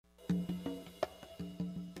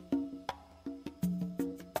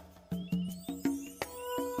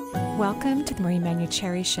Welcome to the Marie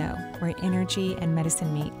Manuchehri Show, where energy and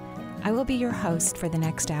medicine meet. I will be your host for the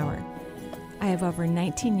next hour. I have over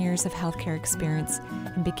 19 years of healthcare experience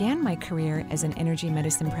and began my career as an energy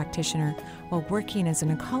medicine practitioner while working as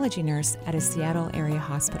an oncology nurse at a Seattle area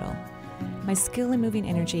hospital. My skill in moving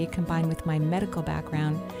energy combined with my medical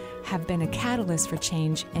background have been a catalyst for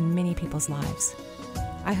change in many people's lives.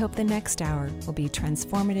 I hope the next hour will be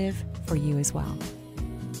transformative for you as well.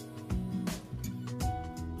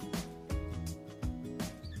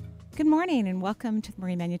 Good morning and welcome to the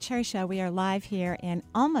Marie Manuchehri Show. We are live here in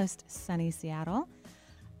almost sunny Seattle.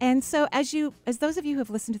 And so as those of you who have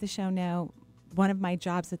listened to the show know, one of my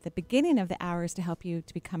jobs at the beginning of the hour is to help you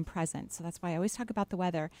to become present. So that's why I always talk about the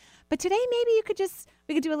weather. But today maybe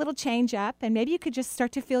we could do a little change up and maybe you could just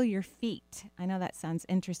start to feel your feet. I know that sounds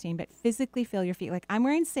interesting, but physically feel your feet. Like I'm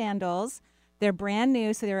wearing sandals. They're brand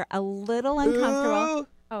new, so they're a little uncomfortable. Ooh.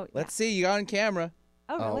 Oh, let's see. You got on camera.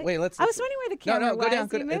 Oh, really? Wait, I was wondering where the camera was.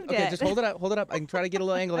 Go down. Okay, just hold it up. I can try to get a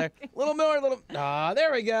little angle there. A little more,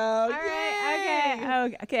 there we go. All right, okay. Oh,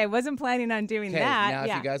 okay, I wasn't planning on doing that. Now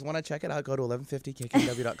if you guys want to check it out, go to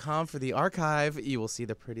 1150kknw.com for the archive. You will see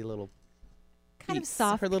the pretty little kind of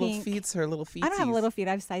soft her little pink. feet. I don't have little feet.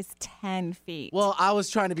 I have size 10 feet. Well, I was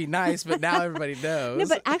trying to be nice, but now everybody knows. No,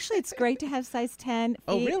 but actually it's great to have size 10 feet.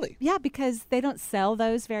 Oh, really? Yeah, because they don't sell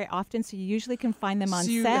those very often, so you usually can find them on sale.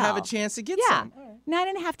 So you sale. have a chance to get some. Yeah.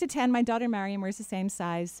 9.5 to 10. My daughter Mariam wears the same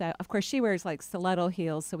size. So, of course, she wears like stiletto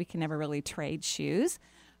heels, so we can never really trade shoes.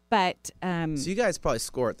 But so you guys probably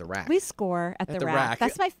score at the rack. We score at the rack.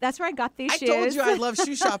 That's where I got these shoes. I told you I love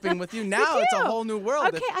shoe shopping with you. Now it's a whole new world.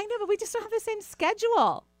 Okay, I know, but we just don't have the same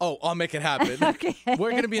schedule. Oh, I'll make it happen. Okay.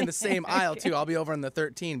 We're going to be in the same aisle, too. I'll be over in the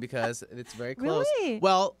 13 because it's very close. Really?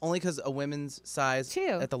 Well, only because a women's size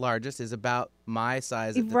at the largest is about my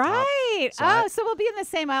size at the top. Right. So we'll be in the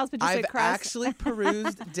same aisles, but just I've across. actually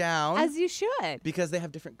perused down. As you should. Because they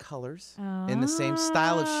have different colors in the same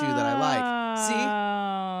style of shoe that I like.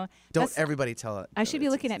 See? Don't everybody tell it. I should be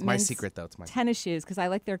looking at my men's secret, though. It's my tennis shoes because I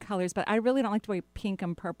like their colors, but I really don't like to wear pink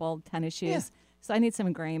and purple tennis shoes. Yeah. So I need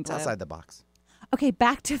some gray and blue. It's outside the box. Okay,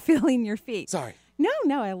 back to feeling your feet. Sorry.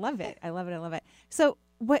 No, I love it. I love it. So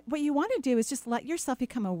what you want to do is just let yourself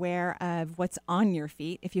become aware of what's on your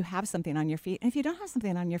feet, if you have something on your feet. And if you don't have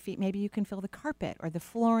something on your feet, maybe you can feel the carpet or the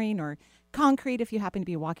flooring or concrete if you happen to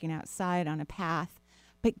be walking outside on a path.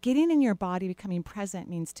 But getting in your body, becoming present,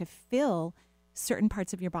 means to feel certain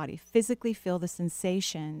parts of your body. Physically feel the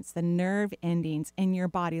sensations, the nerve endings in your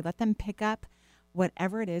body. Let them pick up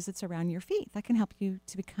whatever it is that's around your feet. That can help you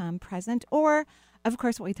to become present. Or, of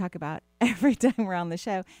course, what we talk about every time we're on the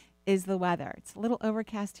show is the weather. It's a little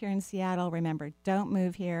overcast here in Seattle. Remember, don't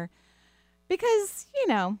move here because,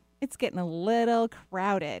 it's getting a little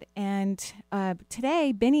crowded. And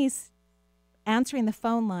today, Benny's answering the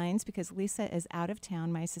phone lines because Lisa is out of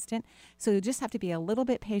town, my assistant. So you just have to be a little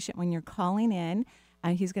bit patient when you're calling in.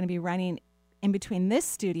 He's going to be running in between this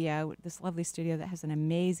studio, this lovely studio that has an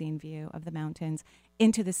amazing view of the mountains,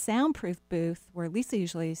 into the soundproof booth where Lisa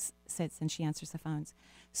usually sits and she answers the phones.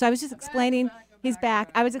 So I was just explaining, he's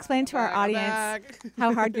back. I was explaining to our audience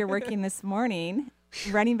how hard you're working this morning,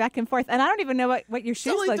 running back and forth. And I don't even know what your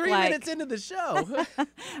shoes look like. It's only 3 minutes into the show.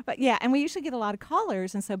 But yeah, and we usually get a lot of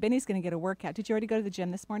callers, and so Benny's going to get a workout. Did you already go to the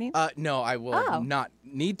gym this morning? No, I will not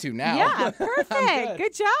need to now. Yeah, perfect.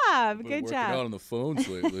 Good job. Good job. Working out on the phones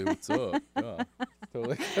lately. What's up? Yeah,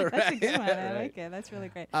 totally correct. That's a good one. I like it. That's really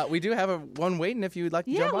great. We do have one waiting if you'd like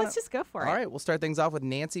to jump on. Yeah, let's just go for it. All right, we'll start things off with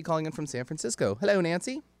Nancy calling in from San Francisco. Hello,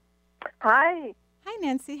 Nancy. Hi. Hi,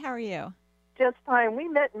 Nancy. How are you? Just fine. We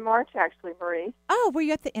met in March, actually, Marie. Oh, were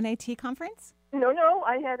you at the NAT conference? No.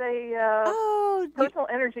 I had a personal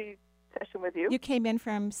energy session with you. You came in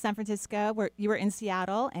from San Francisco, where you were in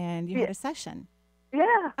Seattle, and you had a session. Yeah.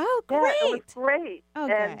 Oh, great. Yeah, it was great. Oh,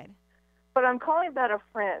 good. But I'm calling about a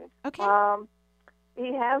friend. Okay.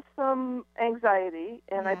 He has some anxiety,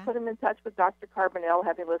 and I put him in touch with Dr. Carbonell,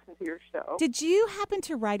 having listened to your show. Did you happen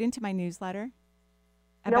to write into my newsletter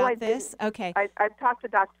about no, I this? Didn't. Okay. I've talked to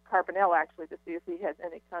Dr. Carbonell, actually, to see if he has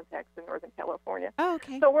any contacts in Northern California. Oh,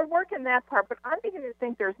 okay. So we're working that part, but I'm beginning to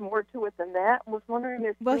think there's more to it than that. I was wondering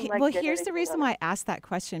if here's the reason why I asked that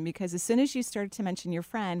question, because as soon as you started to mention your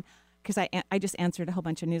friend, because I just answered a whole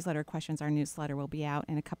bunch of newsletter questions. Our newsletter will be out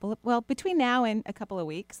in between now and a couple of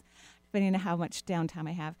weeks, depending on how much downtime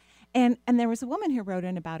I have. And there was a woman who wrote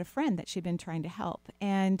in about a friend that she'd been trying to help.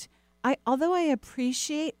 And although I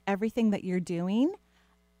appreciate everything that you're doing,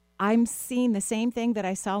 I'm seeing the same thing that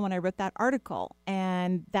I saw when I wrote that article,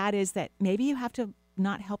 and that is that maybe you have to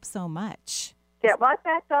not help so much. Yeah, well, I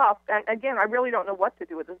backed off. And again, I really don't know what to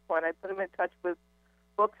do at this point. I put him in touch with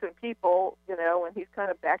books and people, and he's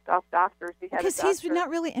kind of backed off doctors. Because he's not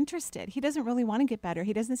really interested. He doesn't really want to get better.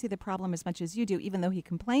 He doesn't see the problem as much as you do, even though he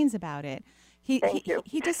complains about it. He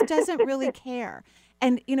just doesn't really care.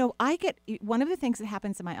 And, I get one of the things that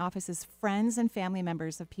happens in my office is friends and family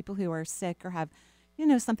members of people who are sick or have,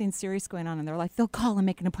 something serious going on in their life. They'll call and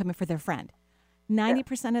make an appointment for their friend.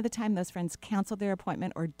 90% of the time, those friends cancel their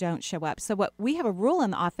appointment or don't show up. So we have a rule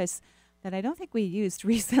in the office that I don't think we used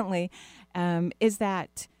recently is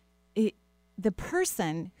that the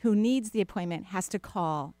person who needs the appointment has to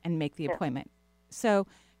call and make the appointment. So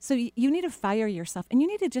you need to fire yourself, and you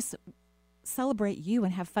need to just celebrate you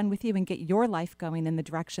and have fun with you and get your life going in the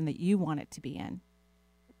direction that you want it to be in.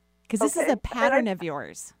 Because this is a pattern of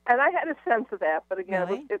yours. And I had a sense of that, but again,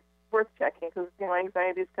 really? it's worth checking because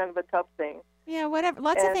anxiety is kind of a tough thing. Yeah, whatever.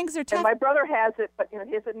 Lots of things are tough. And my brother has it, but he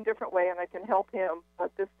has it in a different way, and I can help him.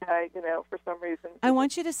 But this guy, for some reason, I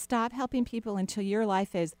want you to stop helping people until your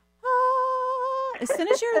life is as soon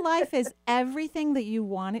as your life is everything that you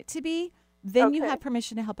want it to be, then you have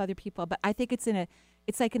permission to help other people. But I think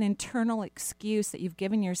it's like an internal excuse that you've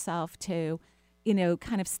given yourself to,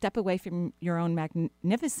 kind of step away from your own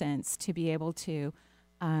magnificence to be able to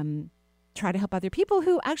try to help other people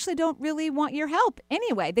who actually don't really want your help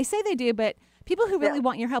anyway. They say they do, but people who really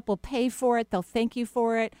want your help will pay for it. They'll thank you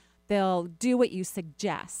for it. They'll do what you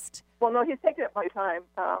suggest. Well, no, he's taking up my time.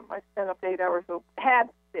 I spent up to 8 hours, had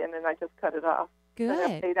been, and I just cut it off. Good. I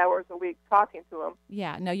spent 8 hours a week talking to him.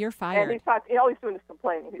 Yeah, no, you're fired. And all he's doing is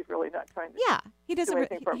complaining. He's really not trying to he doesn't. do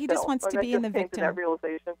anything for He just wants to be in the victim. That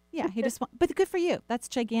realization. Yeah, but good for you. That's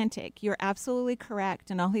gigantic. You're absolutely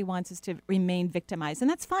correct, and all he wants is to remain victimized,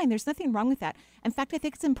 and that's fine. There's nothing wrong with that. In fact, I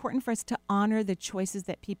think it's important for us to honor the choices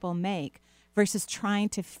that people make versus trying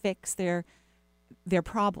to fix their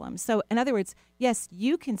problems. So, in other words, yes,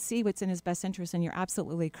 you can see what's in his best interest, and you're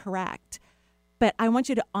absolutely correct. But I want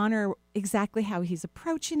you to honor exactly how he's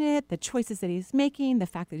approaching it, the choices that he's making, the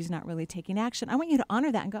fact that he's not really taking action. I want you to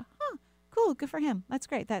honor that and go, cool, good for him. That's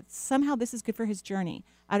great. Somehow this is good for his journey.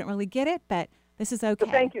 I don't really get it, but this is okay.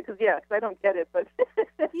 So thank you, because I don't get it, but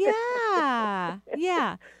yeah.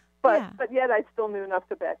 But yet I still knew enough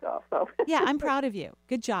to back off. So yeah, I'm proud of you.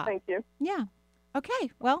 Good job. Thank you. Yeah.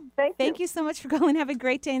 Okay. Well, thank you so much for calling. Have a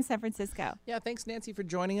great day in San Francisco. Yeah, thanks, Nancy, for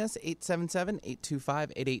joining us.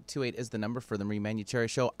 877-825-8828 is the number for the Marie Manuchehri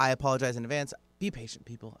Show. I apologize in advance. Be patient,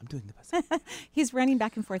 people. I'm doing the best. He's running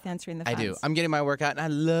back and forth answering the phones. I do. I'm getting my workout, and I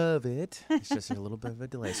love it. It's just a little bit of a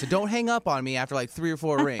delay. So don't hang up on me after like 3 or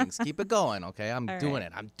 4 rings. Keep it going, okay? I'm doing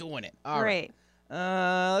it. All right.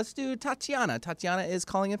 Let's do Tatiana. Tatiana is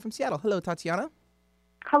calling in from Seattle. Hello, Tatiana.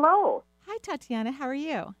 Hello. Hi, Tatiana. How are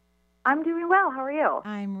you? I'm doing well. How are you?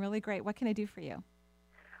 I'm really great. What can I do for you?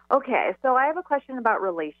 Okay, so I have a question about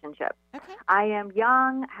relationships. Okay. I am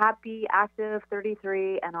young, happy, active,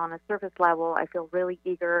 33, and on a surface level, I feel really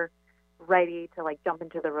eager, ready to jump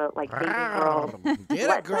into the dating world.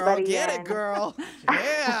 Get it, girl.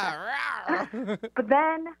 Yeah. But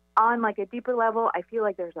then on a deeper level, I feel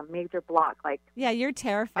like there's a major block. Yeah, you're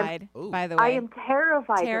terrified. By the way, I am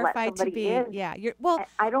terrified to let somebody to be. in. Yeah,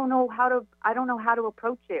 I don't know how to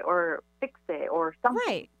approach it or fix it or something.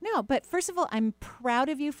 Right. No, but first of all, I'm proud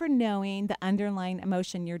of you for knowing the underlying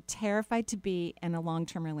emotion. You're terrified to be in a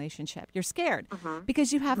long-term relationship. You're scared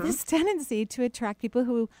because you have this tendency to attract people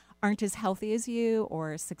who aren't as healthy as you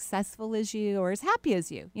or as successful as you or as happy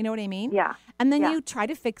as you. You know what I mean? Yeah. And then you try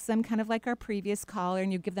to fix them kind of like our previous caller,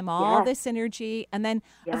 and you give them all this energy. And then,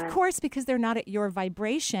 of course, because they're not at your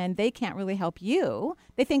vibration, they can't really help you.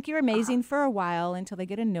 They think you're amazing for a while until they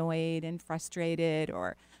get annoyed and frustrated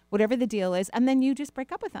or whatever the deal is. And then you just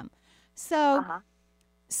break up with them. So,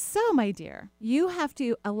 my dear, you have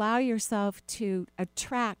to allow yourself to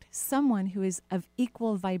attract someone who is of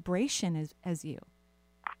equal vibration as you.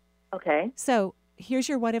 Okay. So here's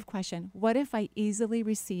your what if question. What if I easily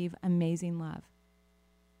receive amazing love?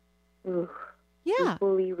 Ooh. Yeah.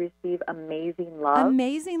 Easily receive amazing love?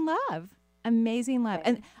 Amazing love. Amazing love.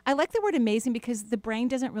 Okay. And I like the word amazing because the brain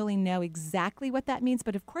doesn't really know exactly what that means,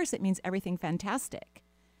 but of course it means everything fantastic.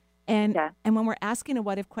 And when we're asking a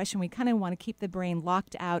what if question, we kind of want to keep the brain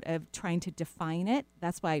locked out of trying to define it.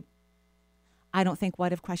 That's why I don't think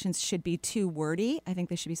what if questions should be too wordy. I think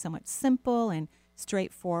they should be somewhat simple and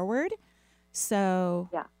straightforward. So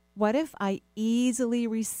what if I easily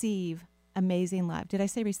receive amazing love? Did I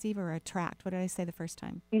say receive or attract? What did I say the first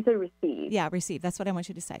time? You said receive. Yeah, receive. That's what I want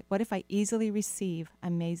you to say. What if I easily receive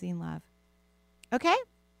amazing love? Okay?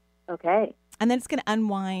 Okay. And then it's going to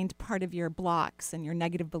unwind part of your blocks and your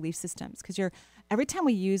negative belief systems because every time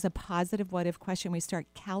we use a positive what if question, we start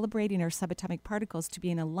calibrating our subatomic particles to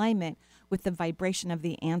be in alignment with the vibration of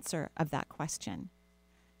the answer of that question.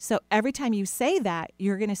 So every time you say that,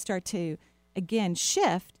 you're going to start to, again,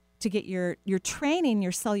 shift to get your training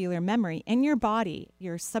your cellular memory in your body,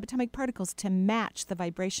 your subatomic particles, to match the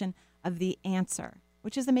vibration of the answer,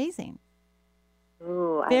 which is amazing.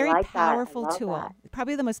 Ooh, Very I like powerful that. I love tool. that.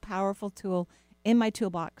 Probably the most powerful tool in my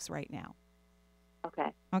toolbox right now. Okay.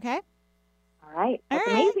 Okay? All right. All That's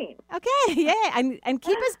right. amazing. Okay, yeah. And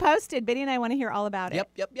keep us posted. Biddy and I want to hear all about it.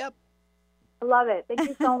 Yep. I love it. Thank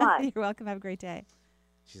you so much. You're welcome. Have a great day.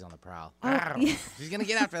 She's on the prowl. Oh, yeah. She's going to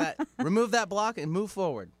get after that. Remove that block and move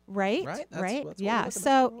forward. Right? Right? That's Right. what we're Yeah. looking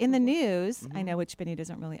So for. in the news, I know which Benny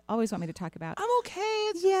doesn't really always want me to talk about. I'm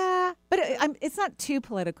okay. Yeah, but it's not too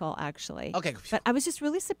political, actually. Okay. But I was just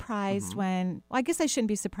really surprised when, well, I guess I shouldn't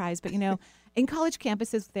be surprised, but, in college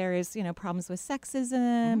campuses, there is, problems with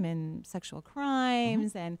sexism and sexual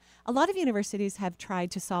crimes. And a lot of universities have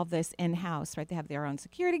tried to solve this in-house, right? They have their own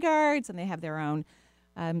security guards and they have their own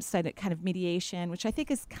kind of mediation, which I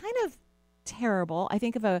think is kind of terrible. I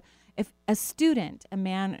think if a student, a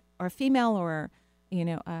man or a female or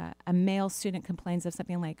a male student complains of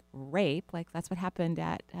something like rape, like that's what happened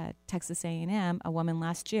at Texas A&M. A woman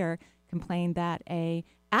last year complained that a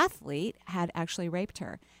athlete had actually raped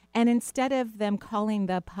her. And instead of them calling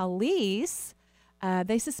the police,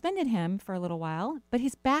 they suspended him for a little while. But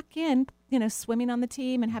he's back in, swimming on the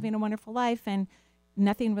team and having a wonderful life. And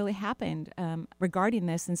nothing really happened regarding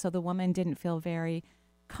this. And so the woman didn't feel very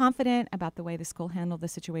confident about the way the school handled the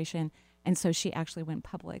situation. And so she actually went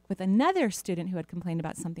public with another student who had complained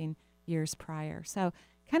about something years prior. So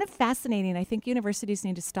kind of fascinating. I think universities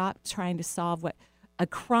need to stop trying to solve a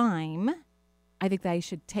crime. I think they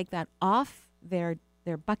should take that off their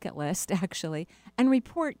bucket list, actually, and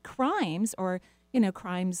report crimes or,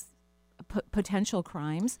 crimes, potential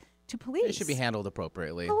crimes to police. It should be handled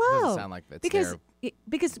appropriately. Hello. Doesn't sound like that's because if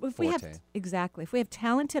we have forte. if we have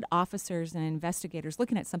talented officers and investigators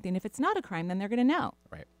looking at something, if it's not a crime, then they're going to know.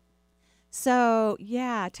 Right. So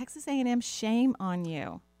yeah, Texas A&M, shame on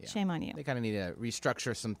you. Yeah. Shame on you. They kind of need to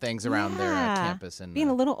restructure some things around their campus and being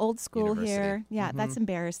a little old school university. here. Yeah, that's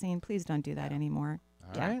embarrassing. Please don't do that anymore.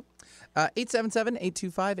 All right.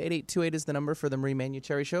 877-825-8828 is the number for the Marie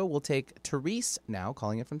Manucherry Show. We'll take Therese now,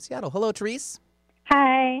 calling in from Seattle. Hello, Therese.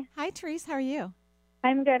 Hi, Hi, Therese. How are you?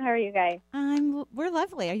 I'm good. How are you guys? We're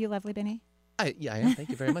lovely. Are you lovely, Benny? Yeah, I am. Thank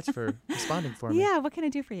you very much for responding for me. Yeah. What can I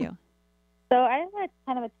do for you? So I have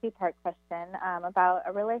kind of a two-part question about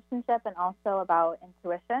a relationship and also about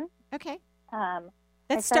intuition. Okay.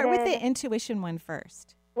 Let's start with the intuition one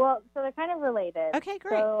first. Well, so they're kind of related. Okay,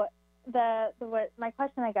 great. So what my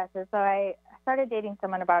question, I guess, is so I started dating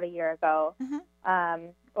someone about a year ago. So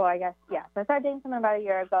I started dating someone about a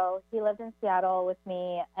year ago. He lived in Seattle with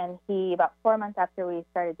me, and about 4 months after we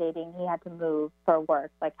started dating, he had to move for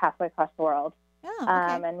work, like halfway across the world. Oh,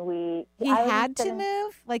 okay. And he had to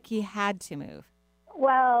move? Like he had to move?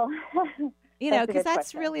 Well, because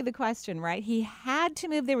that's really the question, right? He had to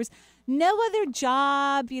move. There was no other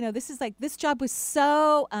job. This job was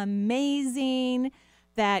so amazing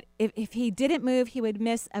that if he didn't move, he would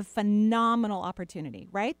miss a phenomenal opportunity,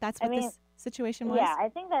 right? That's what this situation was? Yeah, I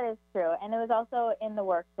think that is true. And it was also in the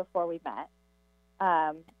works before we met.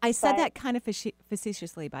 I said that kind of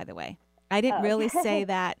facetiously, by the way. I didn't really say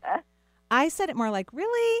that. I said it more like,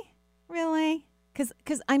 really? Really? Because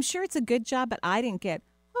I'm sure it's a good job, but I didn't get,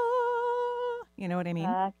 you know what I mean?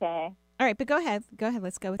 Okay. All right, but go ahead.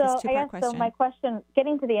 Let's go with this two-part question. So my question,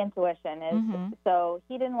 getting to the intuition, is so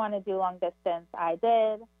he didn't want to do long distance. I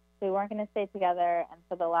did. So we weren't going to stay together. And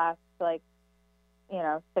for the last, 6-8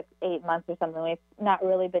 months or something, we've not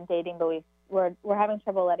really been dating, but we're having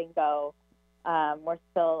trouble letting go. We're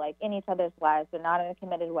still in each other's lives, but not in a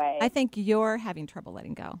committed way. I think you're having trouble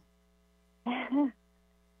letting go. And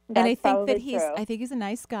I think that he's a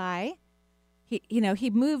nice guy. He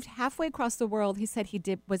moved halfway across the world. He said he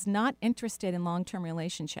was not interested in long-term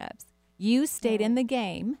relationships. You stayed in the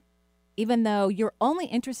game, even though you're only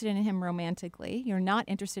interested in him romantically. You're not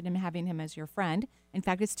interested in having him as your friend. In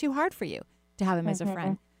fact, it's too hard for you to have him as a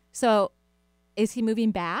friend. So is he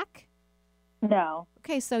moving back? No.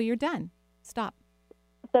 Okay, so you're done. Stop.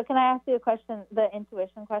 So can I ask you a question, the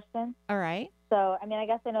intuition question? All right. So, I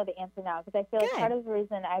guess I know the answer now, because I feel like part of the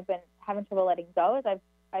reason I've been having trouble letting go is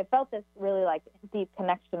I felt this really deep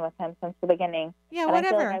connection with him since the beginning. Yeah, and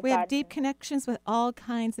whatever. We have deep connections with all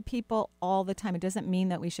kinds of people all the time. It doesn't mean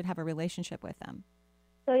that we should have a relationship with them.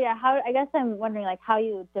 So yeah, I guess I'm wondering how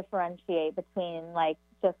you differentiate between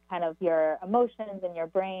just kind of your emotions and your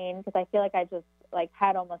brain, because I feel like I just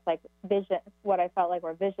had almost vision, what I felt like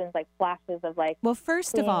were visions, flashes of Well,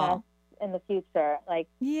 first of all, in the future? Like,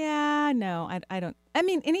 yeah, no, I don't. I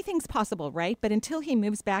mean, anything's possible, right? But until he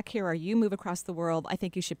moves back here or you move across the world, I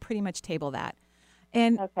think you should pretty much table that.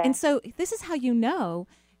 And so this is how you know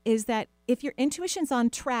is that if your intuition's on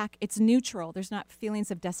track, it's neutral. There's not feelings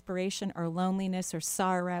of desperation or loneliness or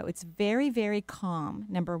sorrow. It's very, very calm,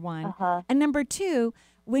 number one. And number two,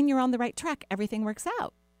 when you're on the right track, everything works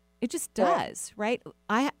out. It just does, right?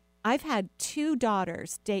 I've had 2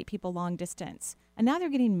 daughters date people long distance, and now they're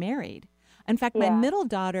getting married. In fact, my middle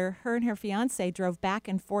daughter, her and her fiance drove back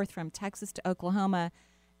and forth from Texas to Oklahoma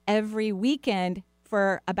every weekend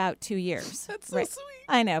for about 2 years. That's so sweet.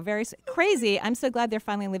 I know, very crazy. I'm so glad they're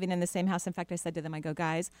finally living in the same house. In fact, I said to them, I go,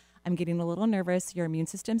 guys, I'm getting a little nervous. Your immune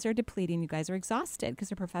systems are depleting. You guys are exhausted because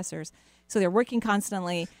they're professors. So they're working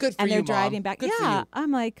constantly. Good for and they're you, driving Mom. back. Good for you.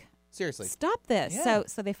 I'm like, seriously, stop this. Yeah.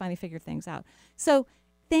 So they finally figured things out. So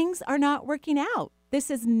things are not working out. This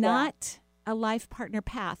is not a life partner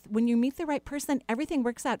path. When you meet the right person, everything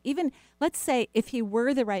works out. Even, let's say, if he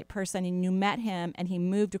were the right person and you met him and he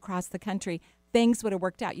moved across the country, things would have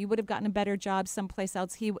worked out. You would have gotten a better job someplace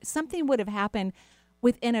else. Something would have happened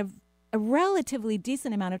within a relatively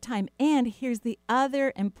decent amount of time. And here's the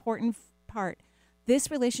other important part. This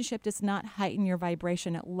relationship does not heighten your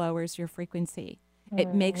vibration. It lowers your frequency.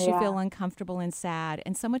 It makes you feel uncomfortable and sad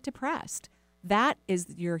and somewhat depressed. That is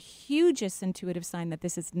your hugest intuitive sign that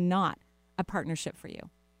this is not a partnership for you.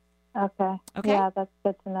 Okay. Yeah, that's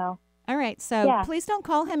good to know. All right. So please don't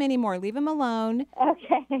call him anymore. Leave him alone.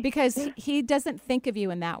 Okay. Because he doesn't think of you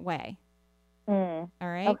in that way. All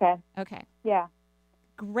right? Okay. Yeah.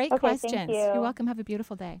 Great Okay, questions. thank you. You're welcome. Have a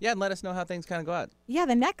beautiful day. Yeah, and let us know how things kind of go out. Yeah,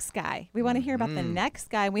 the next guy. We want to hear about the next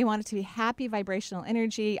guy. We want it to be happy vibrational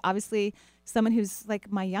energy. Obviously, someone who's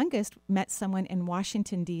like my youngest met someone in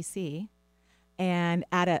Washington, D.C., and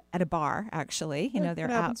at a bar, actually. You know, they're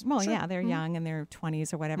out. Well, sure. yeah, they're young in their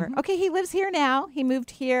 20s or whatever. Okay, he lives here now. He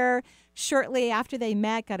moved here shortly after they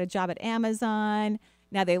met, got a job at Amazon.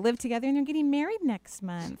 Now they live together and they're getting married next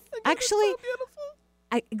month. Actually,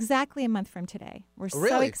 exactly a month from today. We're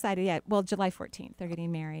so excited. Yeah, well, July 14th, they're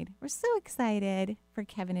getting married. We're so excited for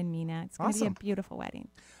Kevin and Mina. It's going to be a beautiful wedding.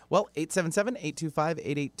 Well,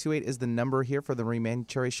 877-825-8828 is the number here for the Marie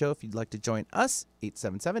Manuchehri Show. If you'd like to join us,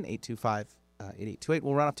 877-825-8828.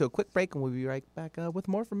 We'll run off to a quick break, and we'll be right back with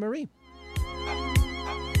more from Marie.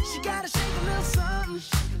 She gotta shake a little something.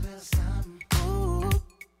 Ooh.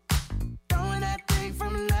 Throwing that thing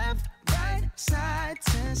from left, right, side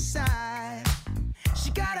to side.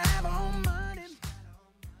 She gotta have her own money.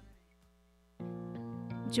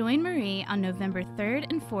 Join Marie on November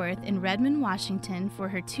 3rd and 4th in Redmond, Washington for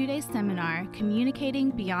her 2-day seminar,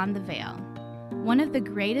 Communicating Beyond the Veil. One of the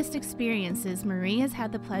greatest experiences Marie has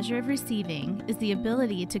had the pleasure of receiving is the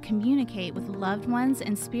ability to communicate with loved ones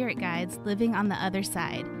and spirit guides living on the other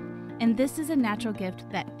side. And this is a natural gift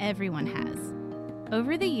that everyone has.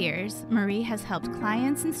 Over the years, Marie has helped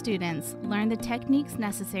clients and students learn the techniques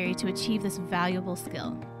necessary to achieve this valuable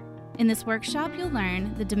skill. In this workshop, you'll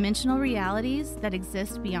learn the dimensional realities that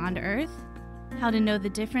exist beyond Earth, how to know the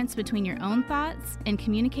difference between your own thoughts and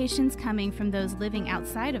communications coming from those living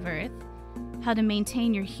outside of Earth, how to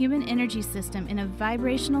maintain your human energy system in a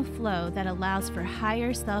vibrational flow that allows for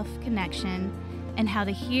higher self-connection, and how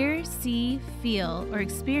to hear, see, feel, or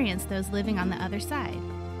experience those living on the other side.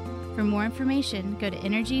 For more information, go to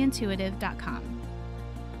energyintuitive.com.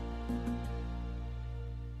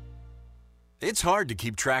 It's hard to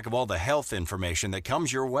keep track of all the health information that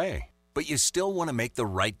comes your way, but you still want to make the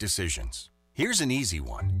right decisions. Here's an easy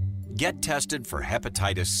one. Get tested for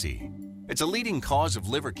hepatitis C. It's a leading cause of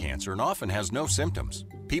liver cancer and often has no symptoms.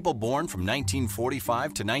 People born from 1945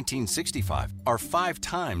 to 1965 are 5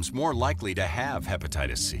 times more likely to have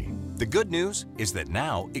hepatitis C. The good news is that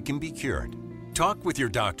now it can be cured. Talk with your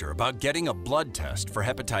doctor about getting a blood test for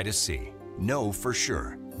hepatitis C. Know for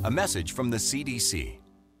sure. A message from the CDC.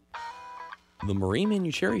 The Marie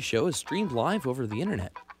Manuchehri Show is streamed live over the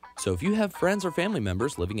internet. So if you have friends or family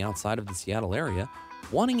members living outside of the Seattle area,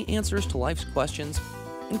 wanting answers to life's questions,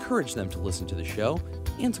 encourage them to listen to the show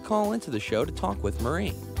and to call into the show to talk with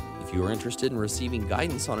Marie. If you are interested in receiving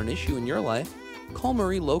guidance on an issue in your life, call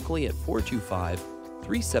Marie locally at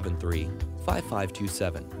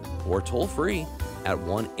 425-373-5527 or toll free at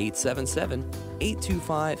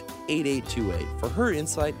 1-877-825-8828 for her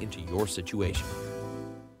insight into your situation.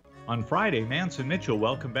 On Friday, Mance and Mitchell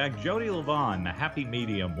welcome back Jody Levon, the happy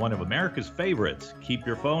medium, one of America's favorites. Keep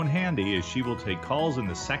your phone handy as she will take calls in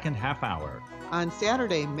the second half hour. On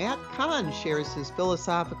Saturday, Matt Kahn shares his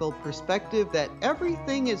philosophical perspective that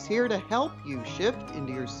everything is here to help you shift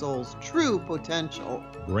into your soul's true potential.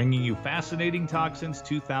 Bringing you fascinating talk since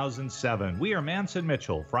 2007. We are Mance and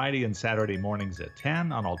Mitchell, Friday and Saturday mornings at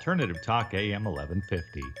 10 on Alternative Talk AM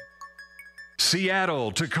 1150.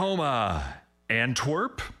 Seattle, Tacoma,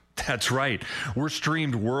 Antwerp. That's right. We're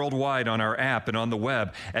streamed worldwide on our app and on the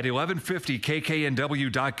web at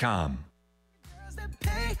 1150kknw.com.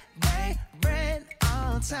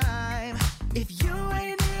 Time. If you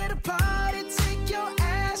ain't here to party, take your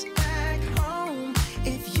ass back home.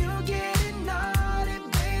 If you getting naughty,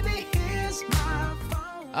 baby, here's my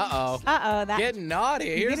phone. Uh-oh. Getting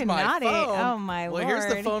naughty. Here's my naughty. phone. Oh, my Lord. Lord. Well,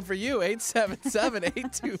 here's the phone for you,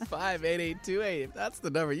 877-825-8828. That's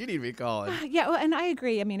the number you need to be calling. Yeah, well, and I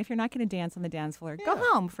agree. I mean, if you're not going to dance on the dance floor, go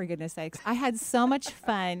home, for goodness sakes. I had so much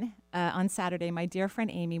fun on Saturday. My dear friend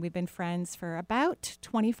Amy, we've been friends for about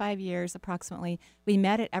 25 years approximately. We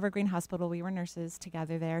met at Evergreen Hospital. We were nurses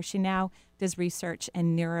together there. She now does research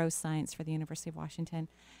in neuroscience for the University of Washington.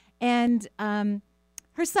 And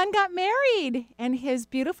her son got married, and his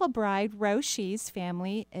beautiful bride, Roshi's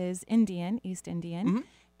family, is Indian, East Indian. Mm-hmm.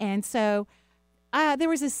 And so there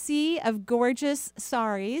was a sea of gorgeous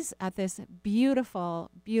saris at this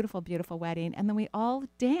beautiful, beautiful, beautiful wedding. And then we all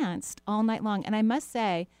danced all night long. And I must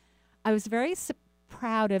say, I was very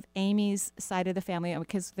proud of Amy's side of the family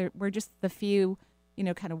because we're just the few,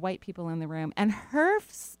 kind of white people in the room. And her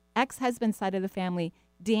ex-husband's side of the family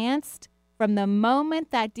danced from the moment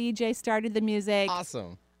that DJ started the music.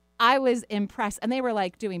 Awesome. I was impressed. And they were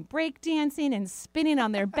like doing break dancing and spinning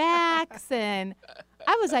on their backs. And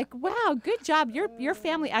I was like, wow, good job. Your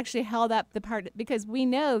family actually held up the part, because we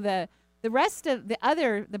know the rest of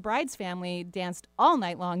the bride's family danced all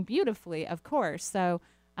night long beautifully, of course. So,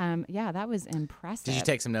 that was impressive. Did you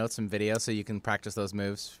take some notes, some video, so you can practice those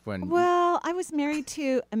moves when? Well, I was married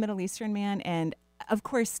to a Middle Eastern man, and of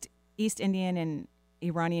course, East Indian and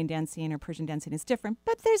Iranian dancing or Persian dancing is different,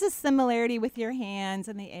 but there's a similarity with your hands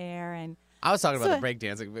in the air. And I was talking about the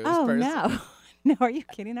breakdancing moves. Oh, first. no. No, are you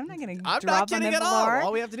kidding? I'm not going to drop not kidding on the at floor. all.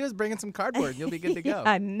 All we have to do is bring in some cardboard and you'll be good to go.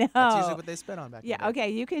 Yeah, no. That's usually what they spit on back in the day. Okay,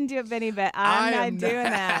 you can do it, Benny, but I'm not doing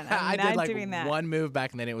that. I'm I not did doing that. one move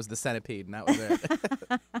back then. It was the centipede, and that was it.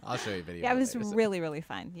 I'll show you a video. Yeah, it was later. really, really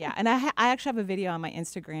fun. Yeah, and I actually have a video on my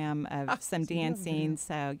Instagram of some dancing,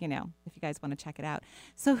 so, if you guys want to check it out.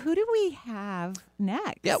 So who do we have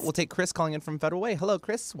next? Yeah, we'll take Chris calling in from Federal Way. Hello,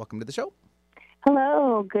 Chris. Welcome to the show.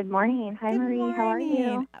 Hello. Good morning. Hi, Marie. Morning. How are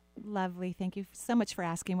you? Lovely. Thank you so much for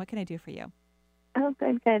asking. What can I do for you? Oh,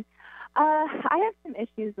 good. I have some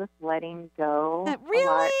issues with letting go. Really? A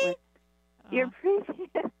lot with your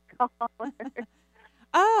previous caller.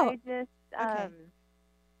 Oh. I just,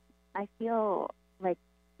 I feel like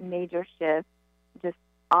major shifts just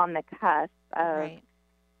on the cusp of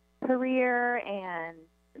career and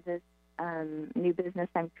this new business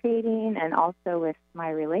I'm creating, and also with my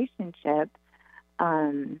relationship.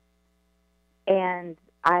 And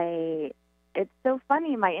it's so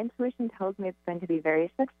funny. My intuition tells me it's going to be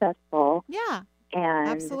very successful. Yeah. And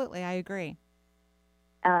absolutely. I agree.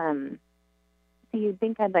 So you'd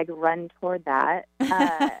think I'd run toward that.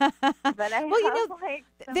 But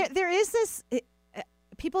there is this,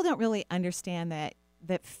 people don't really understand that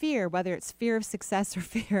fear, whether it's fear of success or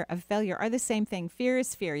fear of failure, are the same thing. Fear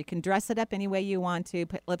is fear. You can dress it up any way you want to,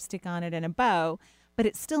 put lipstick on it and a bow, but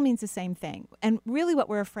it still means the same thing. And really what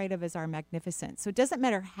we're afraid of is our magnificence. So it doesn't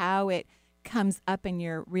matter how it comes up in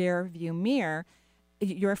your rear view mirror,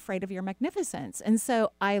 you're afraid of your magnificence. And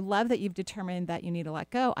so I love that you've determined that you need to let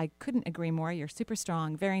go. I couldn't agree more. You're super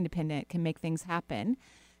strong, very independent, can make things happen.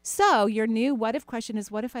 So your new what if question is,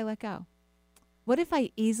 what if I let go? What if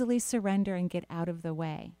I easily surrender and get out of the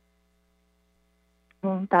way?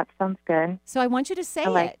 Well, that sounds good. So I want you to say I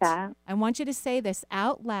like that. I want you to say this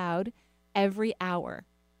out loud every hour.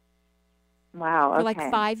 Wow,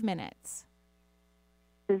 for 5 minutes.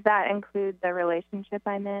 Does that include the relationship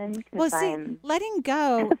I'm in? Well, see, letting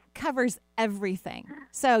go covers everything.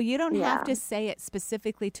 So you don't have to say it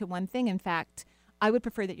specifically to one thing. In fact, I would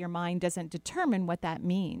prefer that your mind doesn't determine what that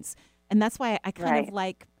means. And that's why I kind of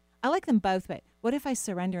I like them both, but what if I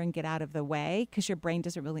surrender and get out of the way? Because your brain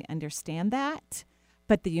doesn't really understand that,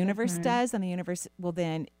 but the universe does, and the universe will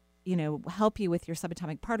then, help you with your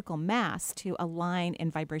subatomic particle mass to align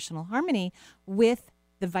in vibrational harmony with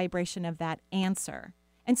the vibration of that answer.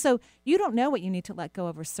 And so you don't know what you need to let go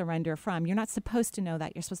of or surrender from. You're not supposed to know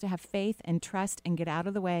that. You're supposed to have faith and trust and get out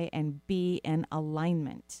of the way and be in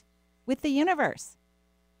alignment with the universe.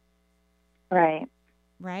 Right.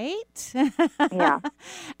 Right? Yeah.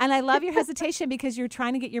 And I love your hesitation because you're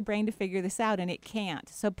trying to get your brain to figure this out and it can't.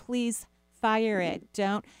 So please fire it.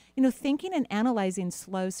 Don't, thinking and analyzing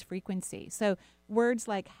slows frequency. So words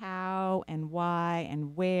like how and why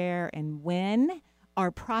and where and when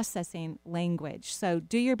are processing language. So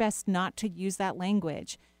do your best not to use that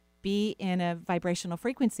language. Be in a vibrational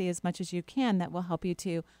frequency as much as you can that will help you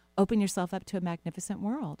to open yourself up to a magnificent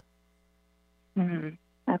world.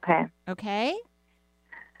 Okay. Okay?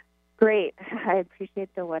 Great. I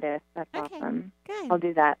appreciate the what if. That's awesome. Good. I'll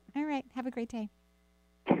do that. All right. Have a great day.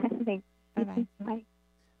 Thanks. Bye-bye. Bye.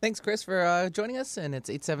 Thanks, Chris, for joining us. And it's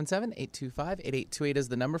 877-825-8828 is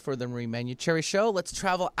the number for the Marie Manuchehri Show. Let's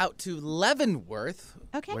travel out to Leavenworth,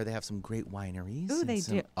 where they have some great wineries. Ooh, they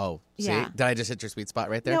do. Oh, Yeah. see? Did I just hit your sweet spot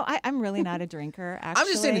right there? No, I'm really not a drinker, actually. I'm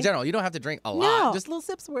just saying in general. You don't have to drink a lot. Just little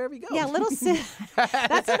sips wherever you go. Yeah, little sips.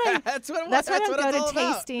 That's what I That's what I don't it's go to all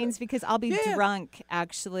about. tastings because I'll be drunk,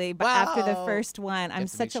 actually. But after the first one, I'm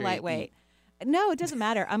such a lightweight. No, it doesn't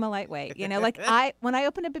matter. I'm a lightweight. When I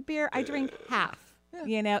open up a beer, I drink half.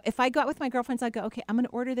 If I go out with my girlfriends, I go, okay, I'm going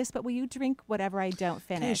to order this, but will you drink whatever I don't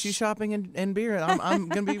finish? Okay, she's shopping and beer. I'm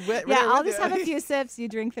going to be wet. Yeah, I'll just have a few sips. You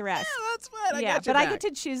drink the rest. Yeah, that's fine. I got but you I get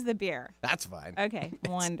to choose the beer. That's fine. Okay,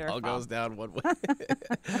 wonderful. All goes down one way.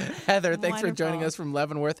 Heather, thanks for joining us from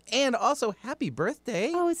Leavenworth. And also, happy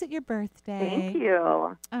birthday. Oh, is it your birthday? Thank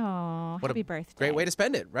you. Oh, happy birthday. Great way to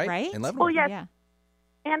spend it, right? Right? In Leavenworth. Oh, yes. Yeah.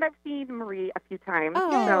 And I've seen Marie a few times.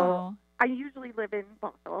 Oh. So I usually live in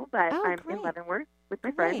Boston, but I'm great. in Leavenworth with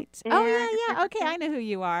my Great. friends. Oh, And yeah. Okay, I know who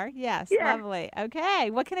you are. Yes, Yeah. lovely.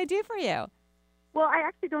 Okay, what can I do for you? Well, I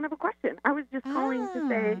actually don't have a question. I was just calling to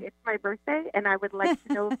say it's my birthday, and I would like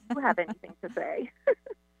to know if you have anything to say.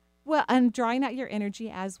 Well, I'm drawing out your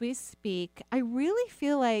energy as we speak. I really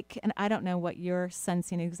feel like, and I don't know what you're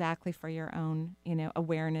sensing exactly for your own,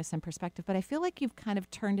 awareness and perspective, but I feel like you've kind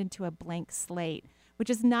of turned into a blank slate, which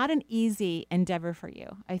is not an easy endeavor for you.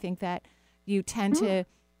 I think that you tend to,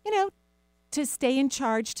 to stay in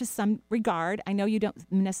charge to some regard. I know you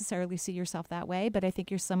don't necessarily see yourself that way, but I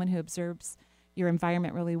think you're someone who observes your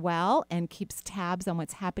environment really well and keeps tabs on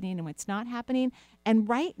what's happening and what's not happening. And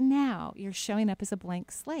right now, you're showing up as a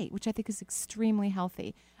blank slate, which I think is extremely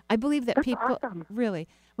healthy. I believe that That's people, awesome. really,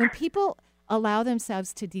 when people allow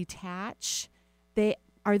themselves to detach, they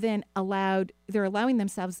are then they're allowing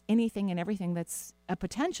themselves anything and everything that's a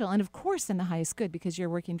potential. And of course, in the highest good, because you're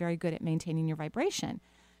working very good at maintaining your vibration.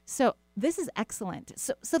 So this is excellent.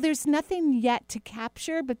 So there's nothing yet to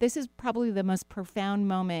capture, but this is probably the most profound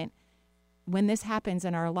moment when this happens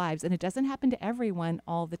in our lives. And it doesn't happen to everyone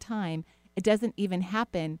all the time. It doesn't even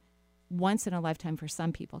happen once in a lifetime for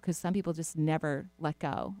some people, because some people just never let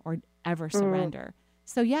go or ever surrender.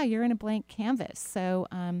 So yeah, you're in a blank canvas. So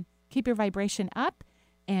keep your vibration up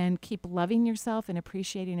and keep loving yourself and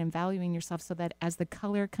appreciating and valuing yourself, so that as the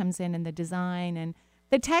color comes in and the design and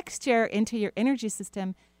the texture into your energy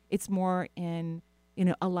system, it's more in,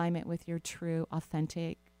 alignment with your true,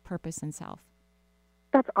 authentic purpose and self.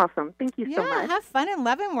 That's awesome. Thank you so much. Have fun in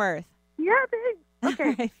Leavenworth. Yeah, thanks. Okay.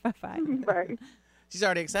 All right, bye-bye. Bye. She's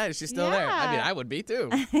already excited. She's still there. I mean, I would be too.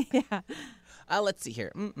 Yeah. Let's see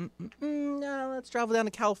here. Let's travel down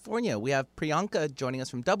to California. We have Priyanka joining us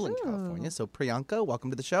from Dublin, California. So, Priyanka, welcome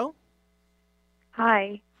to the show.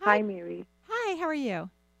 Hi. Hi, Mary. Hi, how are you?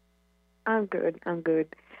 I'm good.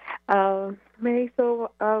 Mary,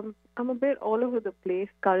 so I'm a bit all over the place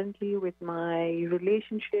currently with my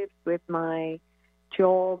relationships, with my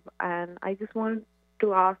job, and I just wanted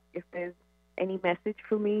to ask if there's any message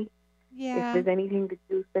for me, if there's anything that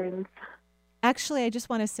you sense. Actually, I just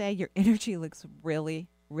want to say your energy looks really,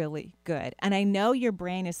 really good. And I know your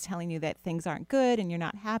brain is telling you that things aren't good and you're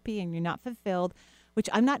not happy and you're not fulfilled, which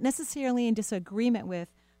I'm not necessarily in disagreement with.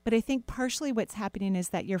 But I think partially what's happening is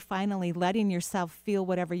that you're finally letting yourself feel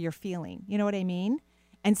whatever you're feeling. You know what I mean?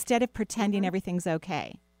 Instead of pretending everything's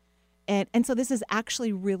okay. And so this is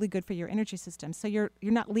actually really good for your energy system. So you're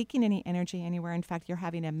not leaking any energy anywhere. In fact, you're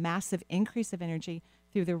having a massive increase of energy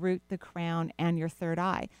through the root, the crown, and your third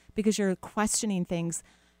eye, because you're questioning things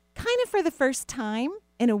kind of for the first time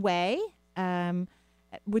in a way,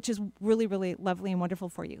 which is really, really lovely and wonderful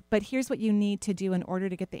for you. But here's what you need to do in order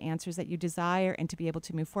to get the answers that you desire and to be able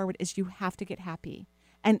to move forward is you have to get happy.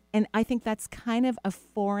 And I think that's kind of a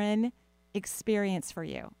foreign experience for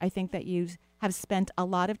you. I think that you have spent a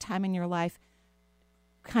lot of time in your life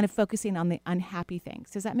kind of focusing on the unhappy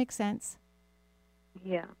things. Does that make sense?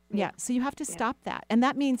 Yeah. So you have to stop that. And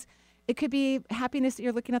that means it could be happiness that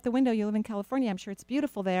you're looking out the window. You live in California. I'm sure it's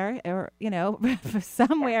beautiful there. Or,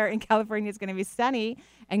 somewhere in California it's going to be sunny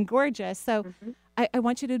and gorgeous. So I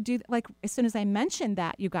want you to do, like, as soon as I mentioned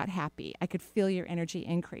that, you got happy. I could feel your energy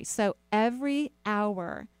increase. So every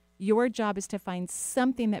hour, your job is to find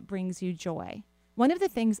something that brings you joy. one of the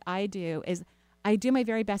things I do is I do my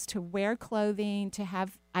very best to wear clothing, to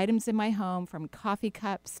have items in my home, from coffee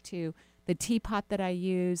cups to the teapot that I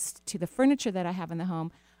use to the furniture that I have in the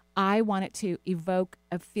home. I want it to evoke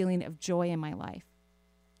a feeling of joy in my life.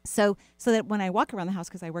 So that when I walk around the house,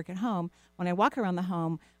 because I work at home, when I walk around the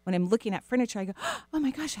home, when I'm looking at furniture, I go, oh my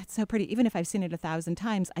gosh, that's so pretty. Even if I've seen it 1,000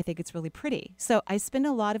 times, I think it's really pretty. So I spend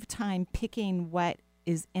a lot of time picking what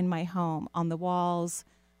is in my home, on the walls,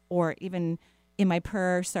 or even in my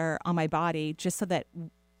purse or on my body, just so that,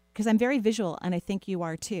 because I'm very visual, and I think you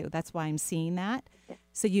are too. That's why I'm seeing that.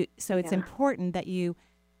 So it's important that you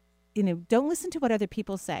don't listen to what other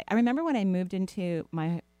people say. I remember when I moved into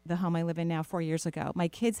the home I live in now 4 years ago, my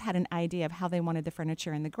kids had an idea of how they wanted the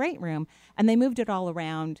furniture in the great room, and they moved it all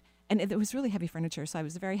around, and it was really heavy furniture, so I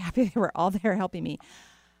was very happy they were all there helping me.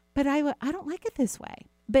 But I don't like it this way.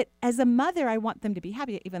 But as a mother, I want them to be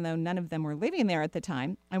happy, even though none of them were living there at the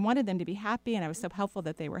time. I wanted them to be happy, and I was so helpful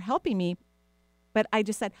that they were helping me. But I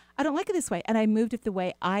just said, I don't like it this way, and I moved it the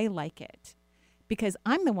way I like it, because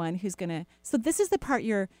I'm the one who's going to. So this is the part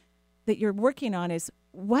that you're working on, is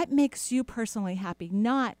what makes you personally happy,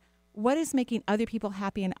 not what is making other people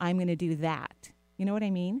happy and I'm going to do that. You know what I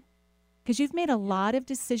mean? Because you've made a lot of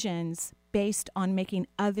decisions based on making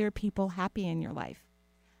other people happy in your life.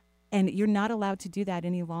 And you're not allowed to do that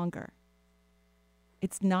any longer.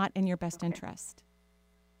 It's not in your best interest.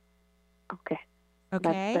 Okay.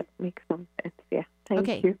 Okay? That makes some sense. Yeah.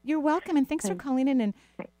 Thank you. You're welcome. And thanks for calling in. And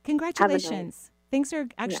congratulations. Things are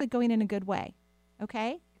actually going in a good way.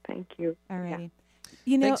 Okay? Thank you. All righty.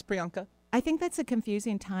 Yeah. Thanks, Priyanka. I think that's a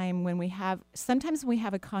confusing time when sometimes we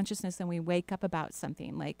have a consciousness and we wake up about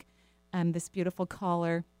something, like this beautiful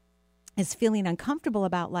caller is feeling uncomfortable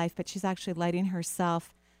about life, but she's actually letting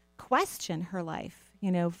herself question her life,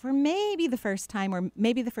 for maybe the first time, or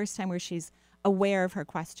maybe the first time where she's aware of her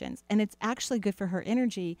questions. And it's actually good for her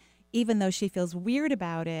energy, even though she feels weird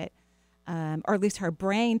about it, or at least her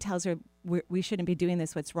brain tells her we shouldn't be doing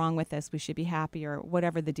this. What's wrong with this? We should be happy, or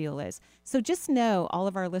whatever the deal is. So just know, all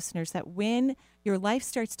of our listeners, that when your life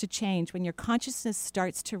starts to change, when your consciousness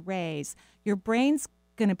starts to raise, your brain's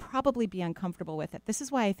going to probably be uncomfortable with it. This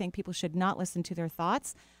is why I think people should not listen to their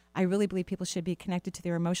thoughts. I really believe people should be connected to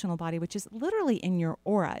their emotional body, which is literally in your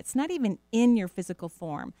aura. It's not even in your physical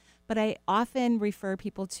form. But I often refer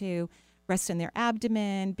people to rest in their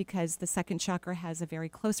abdomen, because the second chakra has a very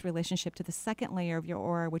close relationship to the second layer of your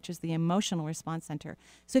aura, which is the emotional response center.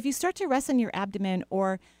 So if you start to rest in your abdomen,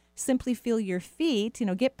 or simply feel your feet,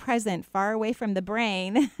 get present far away from the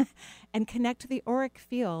brain and connect to the auric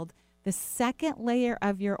field, the second layer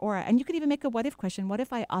of your aura. And you could even make a what if question. What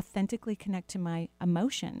if I authentically connect to my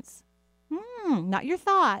emotions? Not your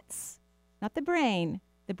thoughts, not the brain.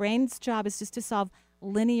 The brain's job is just to solve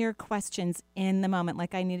linear questions in the moment.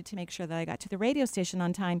 Like, I needed to make sure that I got to the radio station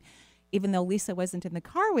on time, even though Lisa wasn't in the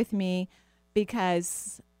car with me,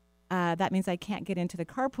 because that means I can't get into the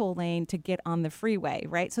carpool lane to get on the freeway,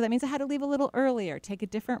 right? So that means I had to leave a little earlier, take a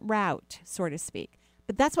different route, so to speak.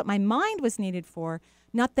 But that's what my mind was needed for,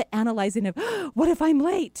 not the analyzing of, what if I'm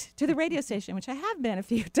late to the radio station, which I have been a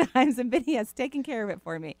few times, and Vinny has taken care of it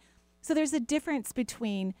for me. So there's a difference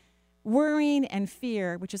between worrying and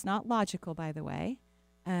fear, which is not logical, by the way,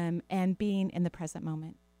 and being in the present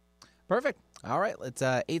moment. Perfect. All right. It's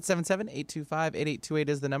 877-825-8828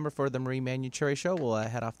 is the number for the Marie Manuchehri Show. We'll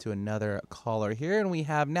head off to another caller here. And we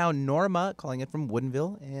have now Norma calling in from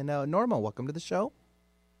Woodinville. And Norma, welcome to the show.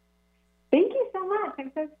 Thank you so much.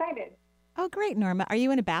 I'm so excited. Oh, great, Norma. Are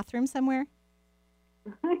you in a bathroom somewhere?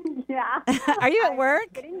 Yeah. Are you at work?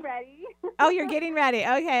 I'm getting ready. Oh, you're getting ready.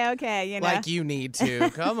 Okay. Like you need to.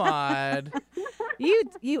 Come on.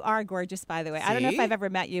 You are gorgeous, by the way. See? I don't know if I've ever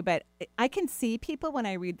met you, but I can see people when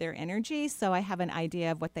I read their energy, so I have an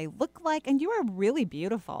idea of what they look like, and you are really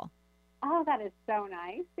beautiful. Oh, that is so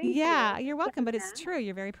nice. Thank you. You're welcome, but it's true.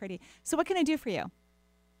 You're very pretty. So what can I do for you?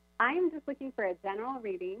 I'm just looking for a general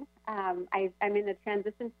reading. I'm in the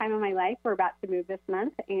transition time of my life. We're about to move this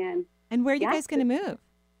month. And where are you guys going to move?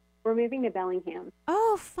 We're moving to Bellingham.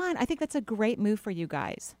 Oh, fun. I think that's a great move for you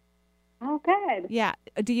guys. Oh, good. Yeah.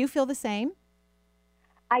 Do you feel the same?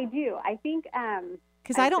 I do. I think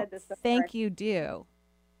because I don't think you do.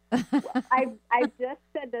 I just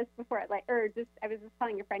said this before, I was just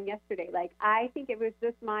telling a friend yesterday, I think it was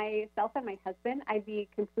just myself and my husband, I'd be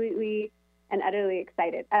completely and utterly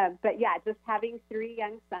excited. But yeah, just having 3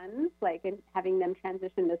 young sons, and having them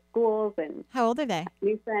transition to schools and how old are they?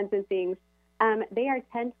 New friends and things. They are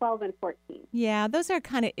 10, 12, and 14. Yeah, those are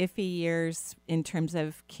kind of iffy years in terms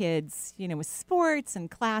of kids, with sports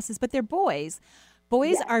and classes, but they're boys.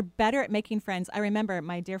 Boys are better at making friends. I remember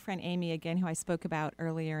my dear friend Amy, again, who I spoke about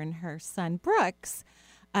earlier, and her son Brooks.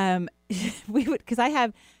 We would, because I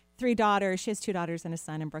have 3 daughters. She has 2 daughters and a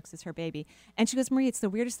son, and Brooks is her baby. And she goes, Marie, it's the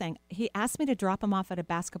weirdest thing. He asked me to drop him off at a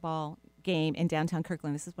basketball game in downtown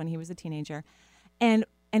Kirkland. This is when he was a teenager. And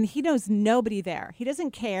he knows nobody there. He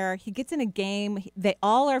doesn't care. He gets in a game. They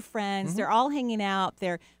all are friends. They're all hanging out.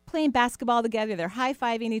 They're playing basketball together. They're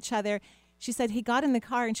high-fiving each other. She said he got in the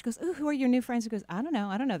car, and she goes, "Ooh, who are your new friends?" He goes, "I don't know.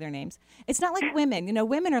 I don't know their names." It's not like women. You know,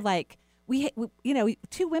 women are like, we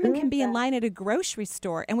 2 women can be in line at a grocery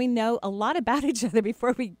store, and we know a lot about each other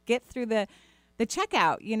before we get through the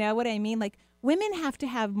checkout. You know what I mean? Like, women have to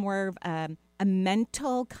have more of a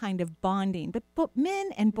mental kind of bonding, but men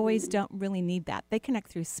and boys don't really need that. They connect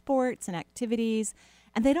through sports and activities,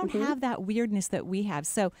 and they don't have that weirdness that we have.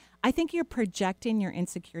 So I think you're projecting your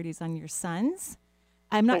insecurities on your sons.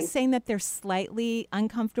 I'm not saying that they're slightly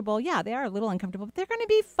uncomfortable. Yeah, they are a little uncomfortable, but they're going to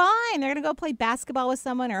be fine. They're going to go play basketball with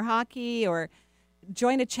someone or hockey or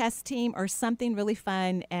join a chess team or something really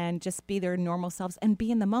fun and just be their normal selves and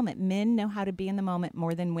be in the moment. Men know how to be in the moment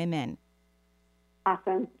more than women.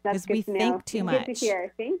 Awesome. That's good we to know. think too much. Good to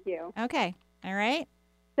hear. Thank you. Okay. All right.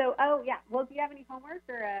 So, well, do you have any homework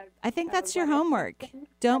or? I think that's your homework.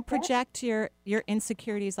 Don't project your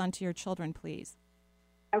insecurities onto your children, please.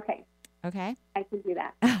 Okay. Okay. I can do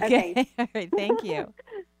that. Okay. All right. Thank you.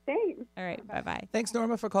 Thanks. All right. Bye-bye. Thanks,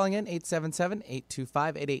 Norma, for calling in.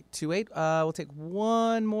 877-825-8828. We'll take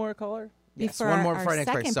one more caller. Yes, Before one more our before our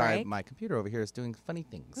next break. second Sorry, break. my computer over here is doing funny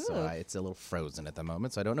things. So Ooh. it's a little frozen at the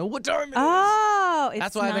moment, so I don't know what time it is. Oh, it's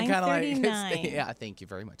That's why I've been kind of like, 9:39. yeah, thank you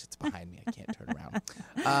very much. It's behind me. I can't turn around.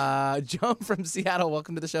 Joan from Seattle,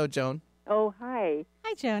 welcome to the show, Joan. Oh, hi.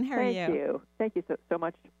 Hi, Joan. How are you? Thank you. Thank you so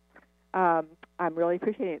much. I'm really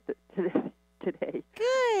appreciating it today.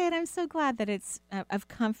 Good. I'm so glad that it's of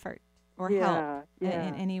comfort or help in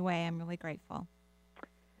any way. I'm really grateful.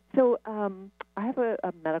 So I have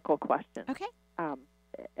a medical question. Okay.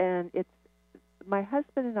 And it's my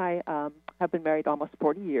husband and I have been married almost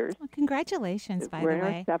 40 years. Well, congratulations, by We're the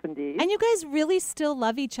way. in our 70s. And you guys really still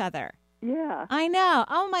love each other. Yeah. I know.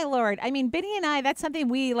 Oh, my Lord. I mean, Biddy and I, that's something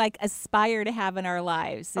we like aspire to have in our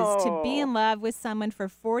lives is to be in love with someone for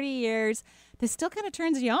 40 years. This still kind of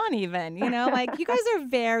turns you on even, you know, like you guys are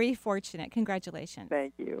very fortunate. Congratulations.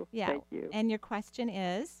 Thank you. Yeah. Thank you. And your question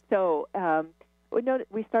is? So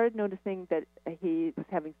we started noticing that he was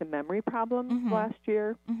having some memory problems last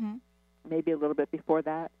year, maybe a little bit before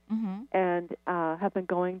that, and have been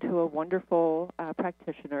going to a wonderful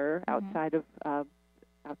practitioner outside of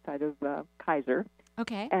Kaiser.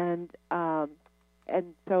 Okay. And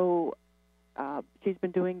so she's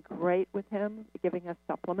been doing great with him, giving us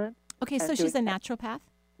supplements. Okay, so she's a naturopath?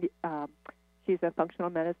 She's a functional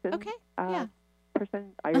medicine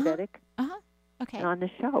person, Ayurvedic. Okay. And on the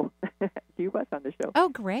show. She was on the show. Oh,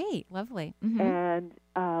 great. Lovely. And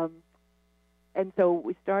so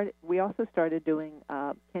we also started doing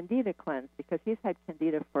Candida cleanse because he's had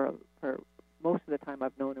Candida for most of the time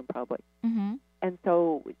I've known him probably. And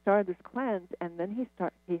so we started this cleanse, and then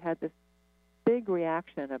he had this big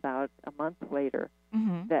reaction about a month later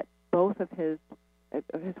that both of his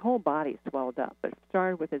whole body swelled up. It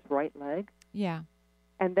started with his right leg. Yeah.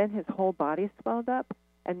 And then his whole body swelled up.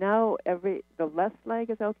 And now the left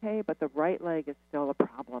leg is okay, but the right leg is still a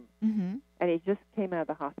problem. And he just came out of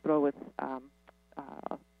the hospital with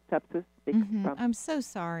sepsis from I'm so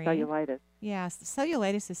sorry. cellulitis. Yes,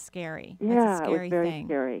 cellulitis is scary. Yeah, That's a scary it was very thing.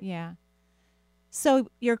 scary. Yeah. So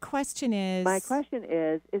your question is? My question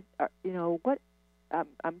is what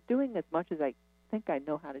I'm doing as much as I think I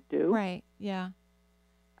know how to do. Right. Yeah.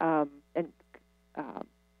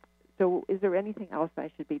 So is there anything else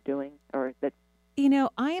I should be doing or that?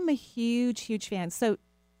 I am a huge, huge fan. So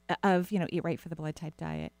of, Eat Right for the Blood Type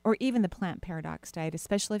diet or even the Plant Paradox diet,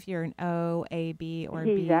 especially if you're an O, A, B, or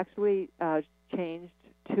B. He's actually changed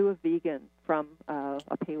to a vegan from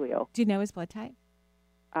a paleo. Do you know his blood type?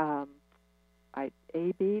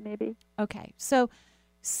 AB maybe. Okay. So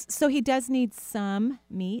he does need some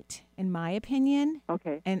meat, in my opinion.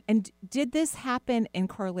 Okay. And did this happen in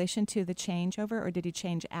correlation to the changeover, or did he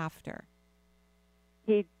change after?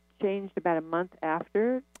 He changed about a month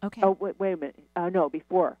after. Okay. Oh, wait a minute. No,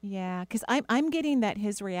 before. Yeah, because I'm getting that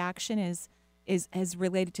his reaction is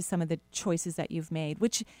related to some of the choices that you've made,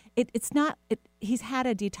 which it's not. He's had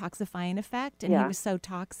a detoxifying effect, and he was so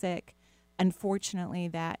toxic, unfortunately,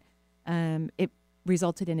 that it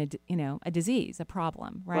resulted in a disease, a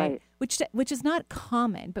problem, right? Which is not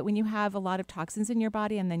common, but when you have a lot of toxins in your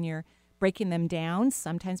body and then you're breaking them down,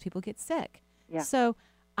 sometimes people get sick. Yeah. So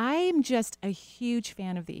I'm just a huge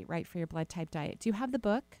fan of the Eat Right for Your Blood Type diet. Do you have the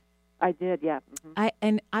book? I did, yeah.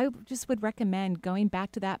 Mm-hmm. I just would recommend going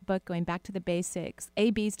back to that book, going back to the basics.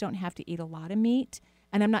 ABs don't have to eat a lot of meat,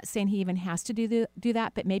 and I'm not saying he even has to do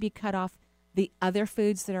that, but maybe cut off the other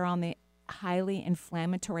foods that are on the highly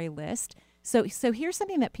inflammatory list. So here's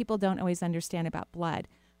something that people don't always understand about blood.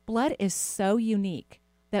 Blood is so unique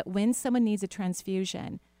that when someone needs a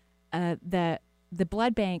transfusion, the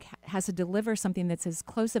blood bank has to deliver something that's as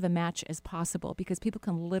close of a match as possible, because people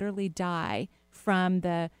can literally die from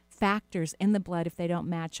the factors in the blood if they don't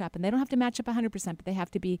match up. And they don't have to match up 100%, but they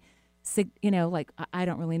have to be, like, I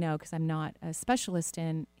don't really know because I'm not a specialist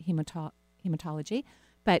in hematology,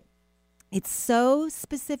 but it's so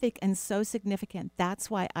specific and so significant. That's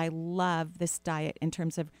why I love this diet in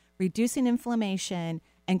terms of reducing inflammation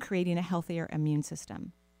and creating a healthier immune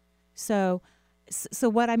system. So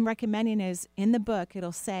what I'm recommending is, in the book,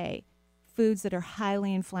 it'll say foods that are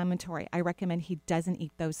highly inflammatory. I recommend he doesn't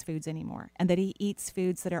eat those foods anymore, and that he eats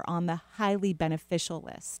foods that are on the highly beneficial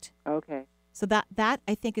list. Okay. So that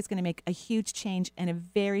I think is going to make a huge change in a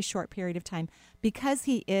very short period of time, because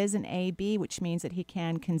he is an AB, which means that he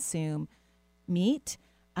can consume meat.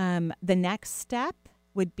 The next step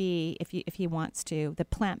would be, if he wants to, the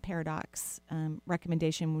plant paradox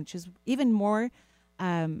recommendation, which is even more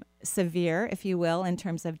severe, if you will, in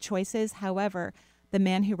terms of choices. However, the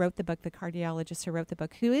man who wrote the book, the cardiologist who wrote the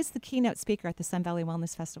book, who is the keynote speaker at the Sun Valley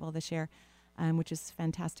Wellness Festival this year, which is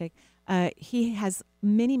fantastic, he has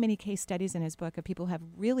many, many case studies in his book of people who have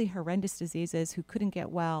really horrendous diseases who couldn't get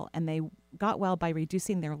well, and they got well by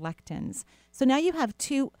reducing their lectins. So now you have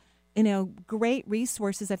two great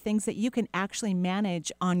resources of things that you can actually manage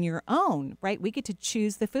on your own, right? We get to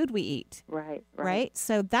choose the food we eat. Right.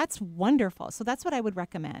 So that's wonderful. So that's what I would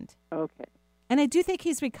recommend. Okay. And I do think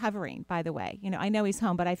he's recovering, by the way. I know he's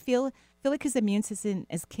home, but I feel like his immune system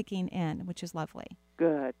is kicking in, which is lovely.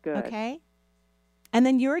 Good. Okay? And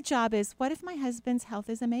then your job is, what if my husband's health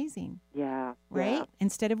is amazing? Yeah. Right? Yeah.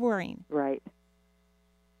 Instead of worrying. Right.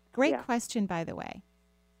 Great question, by the way.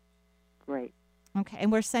 Great. Okay,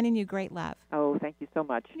 and we're sending you great love. Oh, thank you so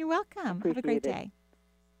much. You're welcome. Appreciate Have a great it. day.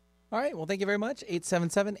 All right. Well, thank you very much.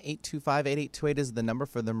 877-825-8828 is the number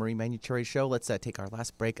for the Marie Manuchehri Show. Let's take our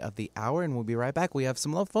last break of the hour, and we'll be right back. We have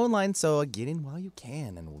some phone lines, so get in while you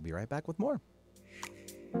can, and we'll be right back with more.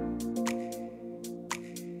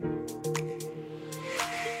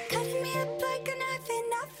 Cutting me up like a knife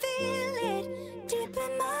and I feel it deep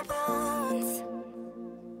in my bones.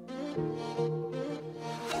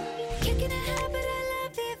 Kicking a habit I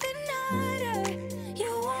love even harder.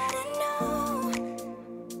 You wanna know?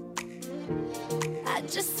 I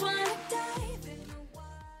just wanna dive in the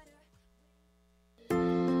water.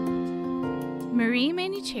 Marie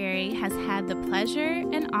Manuchehri has had the pleasure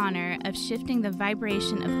and honor of shifting the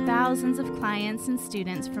vibration of thousands of clients and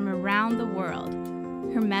students from around the world.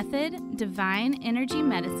 Her method, Divine Energy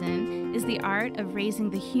Medicine, is the art of raising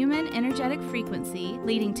the human energetic frequency,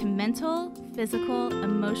 leading to mental, physical,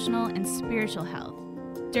 emotional, and spiritual health.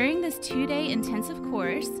 During this 2-day intensive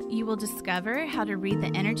course, you will discover how to read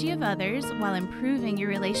the energy of others while improving your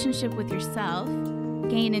relationship with yourself,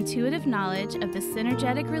 gain intuitive knowledge of the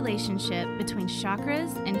synergetic relationship between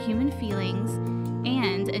chakras and human feelings,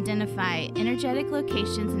 and identify energetic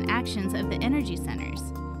locations and actions of the energy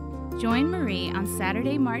centers. Join Marie on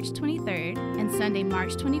Saturday, March 23rd and Sunday,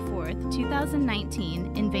 March 24th,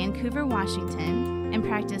 2019 in Vancouver, Washington, and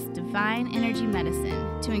practice Divine Energy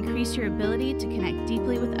Medicine to increase your ability to connect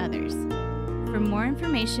deeply with others. For more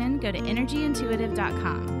information, go to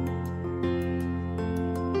energyintuitive.com.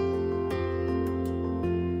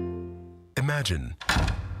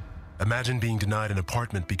 Imagine being denied an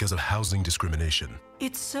apartment because of housing discrimination.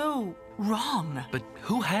 It's so wrong. But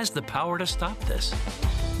who has the power to stop this?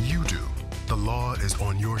 You do. The law is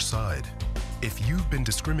on your side. If you've been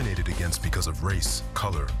discriminated against because of race,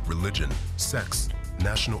 color, religion, sex,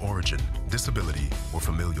 national origin, disability, or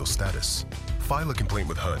familial status, file a complaint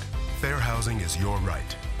with HUD. Fair housing is your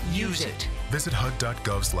right. Use it. Visit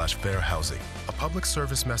HUD.gov/fairhousing, a public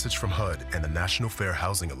service message from HUD and the National Fair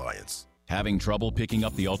Housing Alliance. Having trouble picking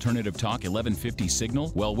up the Alternative Talk 1150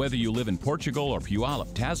 signal? Well, whether you live in Portugal or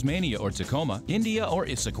Puyallup, Tasmania or Tacoma, India or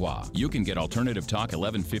Issaquah, you can get Alternative Talk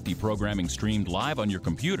 1150 programming streamed live on your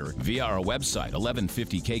computer via our website,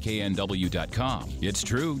 1150kknw.com. It's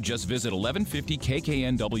true, just visit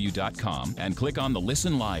 1150kknw.com and click on the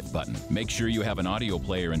Listen Live button. Make sure you have an audio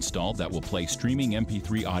player installed that will play streaming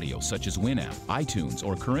MP3 audio such as Winamp, iTunes,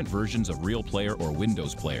 or current versions of Real Player or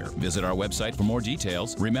Windows Player. Visit our website for more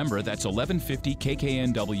details. Remember, that's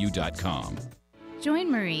 1150kknw.com.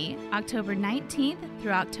 Join Marie October 19th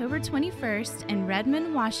through October 21st in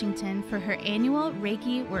Redmond, Washington for her annual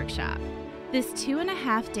Reiki workshop. This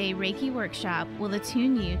 2.5-day Reiki workshop will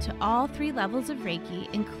attune you to all 3 levels of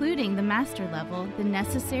Reiki, including the master level, the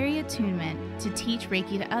necessary attunement to teach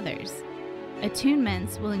Reiki to others.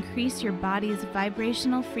 Attunements will increase your body's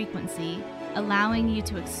vibrational frequency, allowing you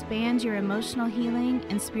to expand your emotional healing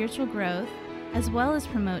and spiritual growth, as well as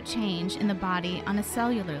promote change in the body on a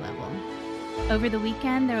cellular level. Over the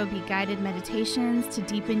weekend, there will be guided meditations to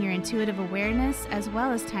deepen your intuitive awareness, as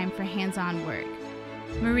well as time for hands-on work.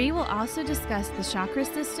 Marie will also discuss the chakra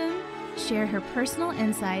system, share her personal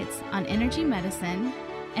insights on energy medicine,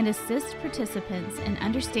 and assist participants in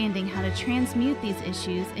understanding how to transmute these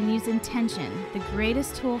issues and use intention, the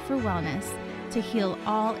greatest tool for wellness, to heal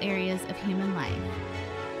all areas of human life.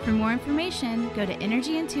 For more information, go to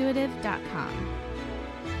energyintuitive.com.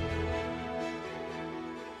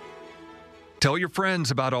 Tell your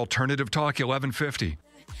friends about Alternative Talk 1150.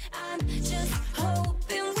 I'm just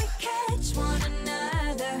hoping we catch one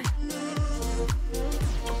another.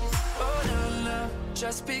 Oh, nah, nah.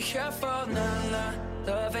 Just be careful, nah, nah.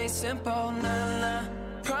 Love ain't simple, nah, nah.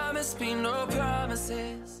 Promise me no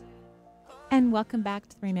promises. And welcome back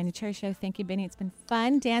to the Marie Manuchehri Show. Thank you, Benny. It's been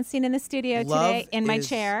fun dancing in the studio today in my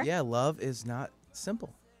chair. Yeah, love is not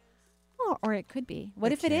simple. Oh, or it could be.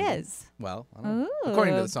 What if it is? Well, I don't know.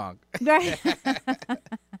 According to the song. Right.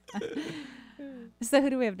 So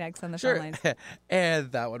who do we have next on the phone lines?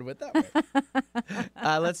 And that one with that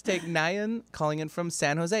one. Let's take Nayan calling in from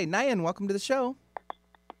San Jose. Nayan, welcome to the show.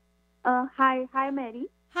 Hi, Mary.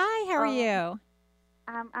 Hi, how are you?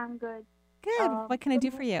 I'm good. Good. What can I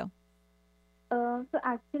do for you? So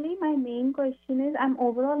actually, my main question is I'm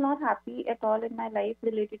overall not happy at all in my life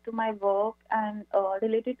related to my work and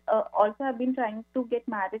also I've been trying to get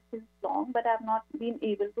married since long, but I've not been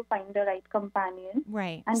able to find the right companion.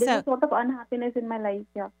 Right. And there's a sort of unhappiness in my life,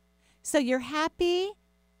 yeah. So you're happy,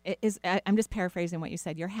 I'm just paraphrasing what you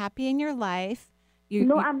said. You're happy in your life.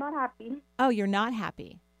 I'm not happy. Oh, you're not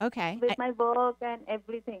happy. Okay. With my work and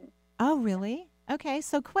everything. Oh, really? Okay,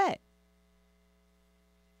 so quit.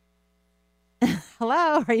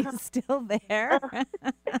 Hello, are you still there?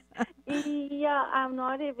 Yeah, I'm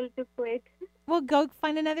not able to quit. Well, go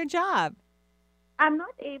find another job. I'm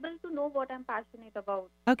not able to know what I'm passionate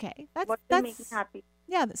about. Okay, what will make me happy.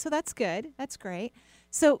 Yeah, so that's good. That's great.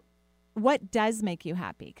 So what does make you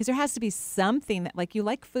happy? Because there has to be something that, like, you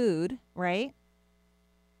like food, right?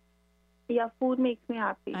 Yeah, food makes me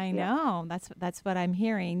happy. I know. That's what I'm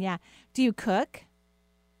hearing. Yeah. Do you cook?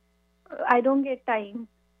 I don't get time.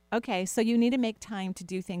 Okay, so you need to make time to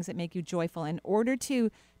do things that make you joyful. In order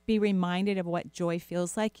to be reminded of what joy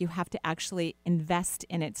feels like, you have to actually invest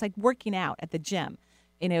in it. It's like working out at the gym.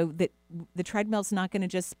 You know, the treadmill's not going to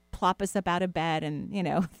just plop us up out of bed and, you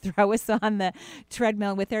know, throw us on the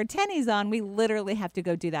treadmill with our tennies on. We literally have to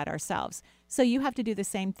go do that ourselves. So you have to do the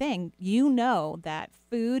same thing. You know that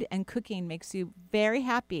food and cooking makes you very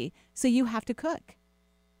happy, so you have to cook.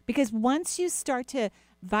 Because once you start to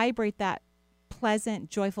vibrate that pleasant,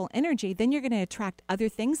 joyful energy, then you're going to attract other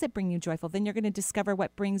things that bring you joyful. Then you're going to discover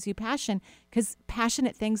what brings you passion, because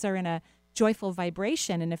passionate things are in a joyful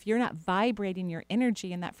vibration. And if you're not vibrating your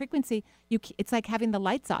energy in that frequency, it's like having the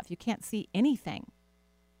lights off. You can't see anything.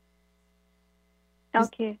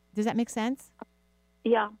 Okay. Does that make sense?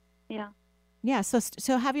 Yeah. Yeah,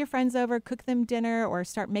 so have your friends over, cook them dinner, or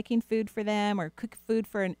start making food for them, or cook food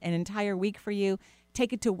for an entire week for you.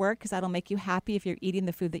 Take it to work, because that'll make you happy if you're eating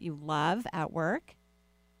the food that you love at work.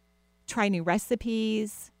 Try new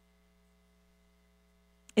recipes.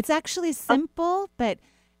 It's actually simple, but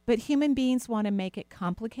human beings want to make it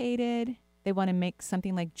complicated. They want to make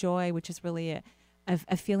something like joy, which is really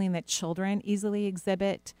a feeling that children easily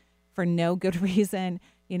exhibit for no good reason.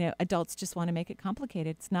 You know, adults just want to make it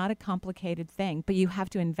complicated. It's not a complicated thing, but you have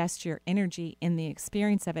to invest your energy in the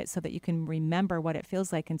experience of it so that you can remember what it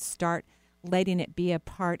feels like and start letting it be a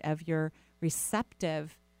part of your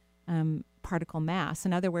receptive particle mass.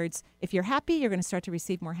 In other words, if you're happy, you're going to start to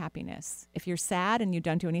receive more happiness. If you're sad and you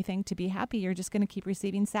don't do anything to be happy, you're just going to keep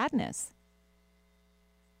receiving sadness.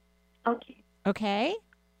 Okay. Okay?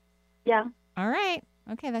 Yeah. All right.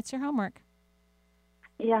 Okay, that's your homework.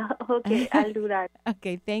 Yeah, okay, I'll do that.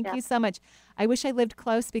 Okay, thank you so much. I wish I lived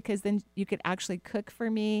close, because then you could actually cook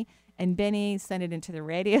for me and Benny, send it into the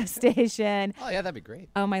radio station. Oh, yeah, that'd be great.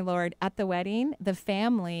 Oh, my Lord. At the wedding, the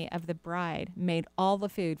family of the bride made all the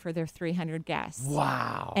food for their 300 guests.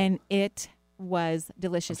 Wow. And it was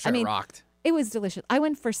delicious. I'm sure it rocked. It was delicious. I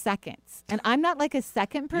went for seconds, and I'm not like a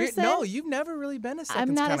second person. No, you've never really been a seconds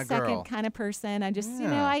I'm not kind a of girl. second kind of person. I just,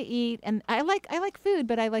 I eat, and I like food,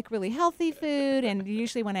 but I like really healthy food. And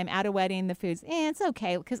usually when I'm at a wedding, the food's it's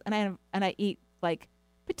okay, and I eat like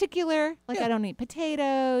particular. Like I don't eat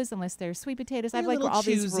potatoes unless they're sweet potatoes. I have like all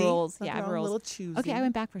these rules. Like yeah, rules. rules. A little choosy. Okay, I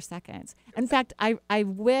went back for seconds. In fact, I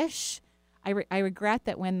wish. I regret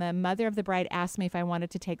that when the mother of the bride asked me if I wanted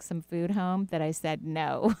to take some food home, that I said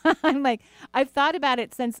no. I'm like, I've thought about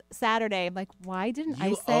it since Saturday. I'm like, why didn't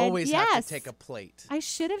I say yes? You always have to take a plate. I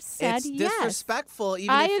should have said it's yes. It's disrespectful even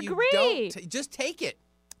I if agree. you don't. Just take it.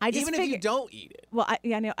 Even if you don't eat it. Well,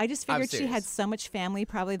 I just figured she had so much family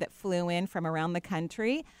probably that flew in from around the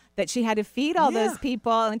country that she had to feed all those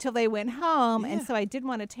people until they went home. And so I did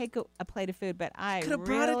want to take a plate of food, but I could have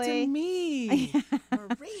brought it to me.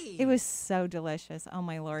 It was so delicious. Oh,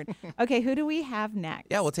 my Lord. Okay, who do we have next?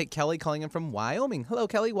 Yeah, we'll take Kelly calling in from Wyoming. Hello,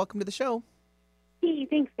 Kelly. Welcome to the show. Hey,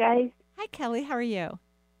 thanks, guys. Hi, Kelly. How are you?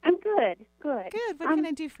 I'm good. Good. Good. What can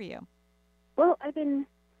I do for you? Well, I've been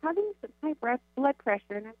having some high blood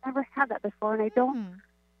pressure, and I've never had that before, and I don't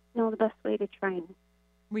know the best way to try and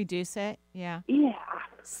reduce it. Yeah. Yeah.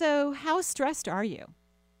 So how stressed are you?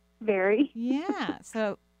 Very. Yeah.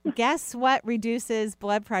 So guess what reduces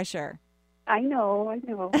blood pressure? I know.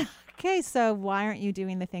 Okay, so why aren't you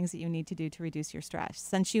doing the things that you need to do to reduce your stress?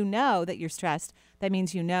 Since you know that you're stressed, that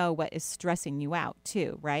means you know what is stressing you out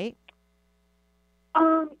too, right?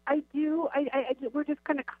 I do. We're just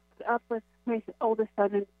kind of caught up with my oldest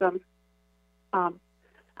son in some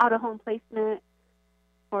out-of-home placement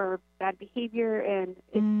for bad behavior, and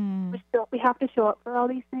we have to show up for all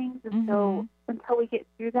these things. And so until we get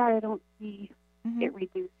through that, I don't see it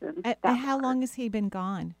reducing. How long has he been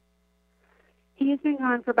gone? He has been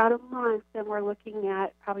gone for about a month, and we're looking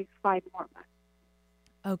at probably 5 more months.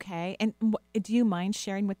 Okay. And do you mind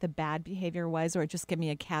sharing what the bad behavior was, or just give me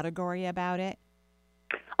a category about it?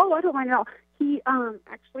 Oh, I don't mind at all. He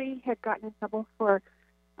actually had gotten in trouble for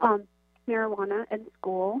marijuana in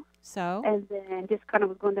school. So? And then just kind of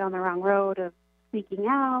was going down the wrong road of sneaking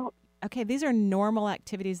out. Okay, these are normal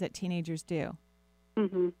activities that teenagers do.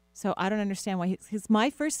 Mm-hmm. So I don't understand why. My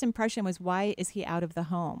first impression was, why is he out of the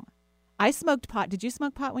home? I smoked pot. Did you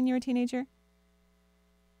smoke pot when you were a teenager?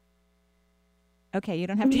 Okay, you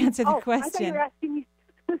don't have to answer the question. I thought you were asking me.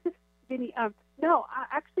 Vinny, no,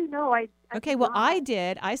 actually, no. Okay, well, I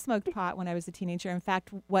did. I smoked pot when I was a teenager. In fact,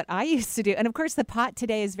 what I used to do, and of course, the pot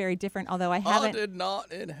today is very different, although I haven't. I did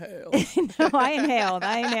not inhale. No, I inhaled.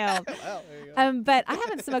 Well, but I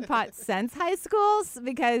haven't smoked pot since high school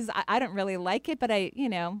because I don't really like it, but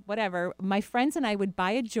whatever. My friends and I would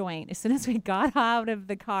buy a joint as soon as we got out of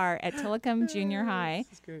the car at Tillicum Junior High.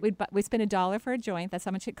 We'd spend $1 for a joint. That's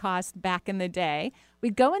how much it cost back in the day.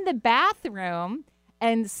 We'd go in the bathroom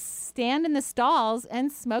and stand in the stalls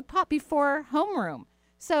and smoke pot before homeroom.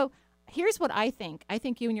 So here's what I think. I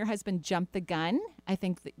think you and your husband jumped the gun. I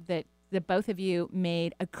think that both of you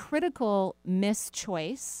made a critical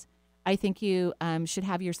mischoice. I think you should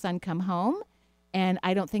have your son come home, and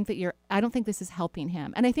I don't think this is helping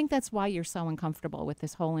him. And I think that's why you're so uncomfortable with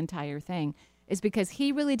this whole entire thing, is because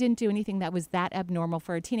he really didn't do anything that was that abnormal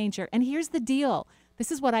for a teenager. And here's the deal.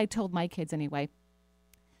 This is what I told my kids anyway.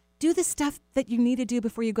 Do the stuff that you need to do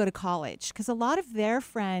before you go to college, because a lot of their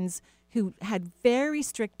friends who had very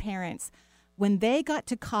strict parents, when they got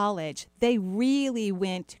to college, they really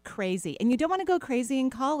went crazy. And you don't want to go crazy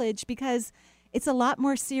in college because it's a lot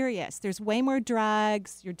more serious. There's way more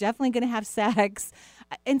drugs. You're definitely going to have sex.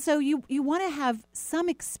 And so you want to have some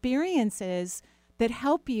experiences that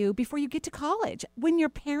help you before you get to college when your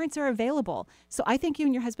parents are available. So I think you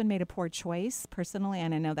and your husband made a poor choice personally,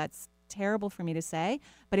 and I know that's terrible for me to say,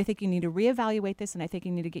 but I think you need to reevaluate this, and I think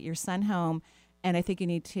you need to get your son home, and I think you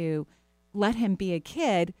need to let him be a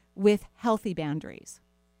kid with healthy boundaries.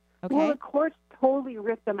 Okay? Well, the courts totally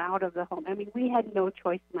ripped them out of the home. I mean, we had no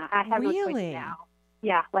choice now. I have no choice now.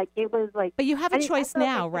 Yeah, like it was like. But you have a choice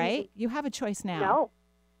now, right? You have a choice now. No.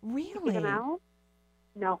 Really? Now?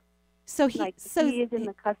 No. So he is in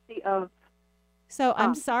the custody of. So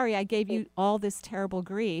I'm sorry I gave you all this terrible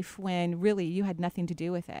grief when really you had nothing to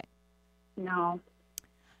do with it. No.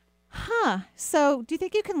 Huh. So do you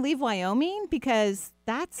think you can leave Wyoming? Because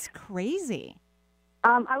that's crazy.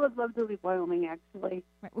 I would love to leave Wyoming, actually.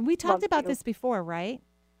 Right. We talked about this before, right?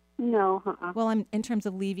 No. Well, in terms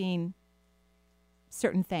of leaving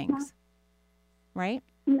certain things, right?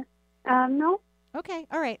 No. Okay.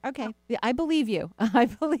 All right. Okay. Yeah, I believe you. I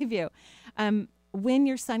believe you. When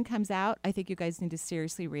your son comes out, I think you guys need to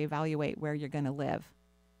seriously reevaluate where you're going to live,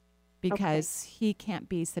 because he can't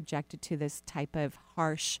be subjected to this type of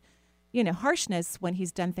harshness when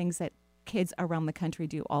he's done things that kids around the country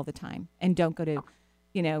do all the time and don't go to,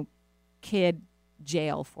 kid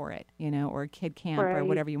jail for it, or kid camp or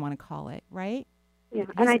whatever you want to call it, right? Yeah,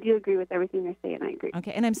 and I do agree with everything you're saying. I agree.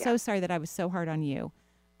 Okay, and I'm so sorry that I was so hard on you.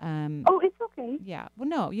 It's okay. okay. Yeah. Well,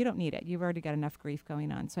 no, you don't need it. You've already got enough grief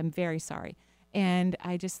going on. So I'm very sorry. And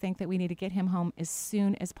I just think that we need to get him home as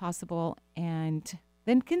soon as possible and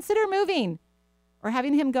then consider moving or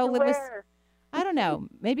having him go live with, I don't know,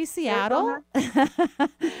 maybe Seattle,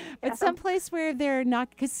 but someplace where they're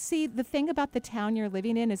not, because see, the thing about the town you're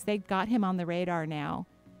living in is they got him on the radar now.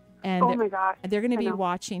 And oh my gosh. They're going to be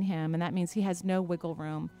watching him, and that means he has no wiggle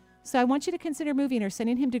room. So I want you to consider moving or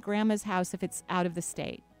sending him to grandma's house if it's out of the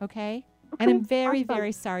state, okay? And I'm very,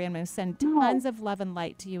 very sorry. I'm going to send tons of love and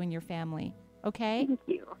light to you and your family, okay? Thank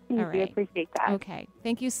you. Thank you. I appreciate that. Okay.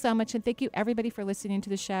 Thank you so much, and thank you, everybody, for listening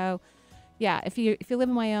to the show. Yeah, if you live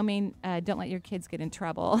in Wyoming, don't let your kids get in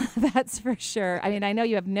trouble. That's for sure. I mean, I know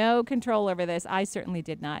you have no control over this. I certainly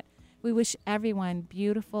did not. We wish everyone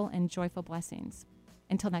beautiful and joyful blessings.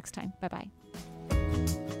 Until next time, bye-bye.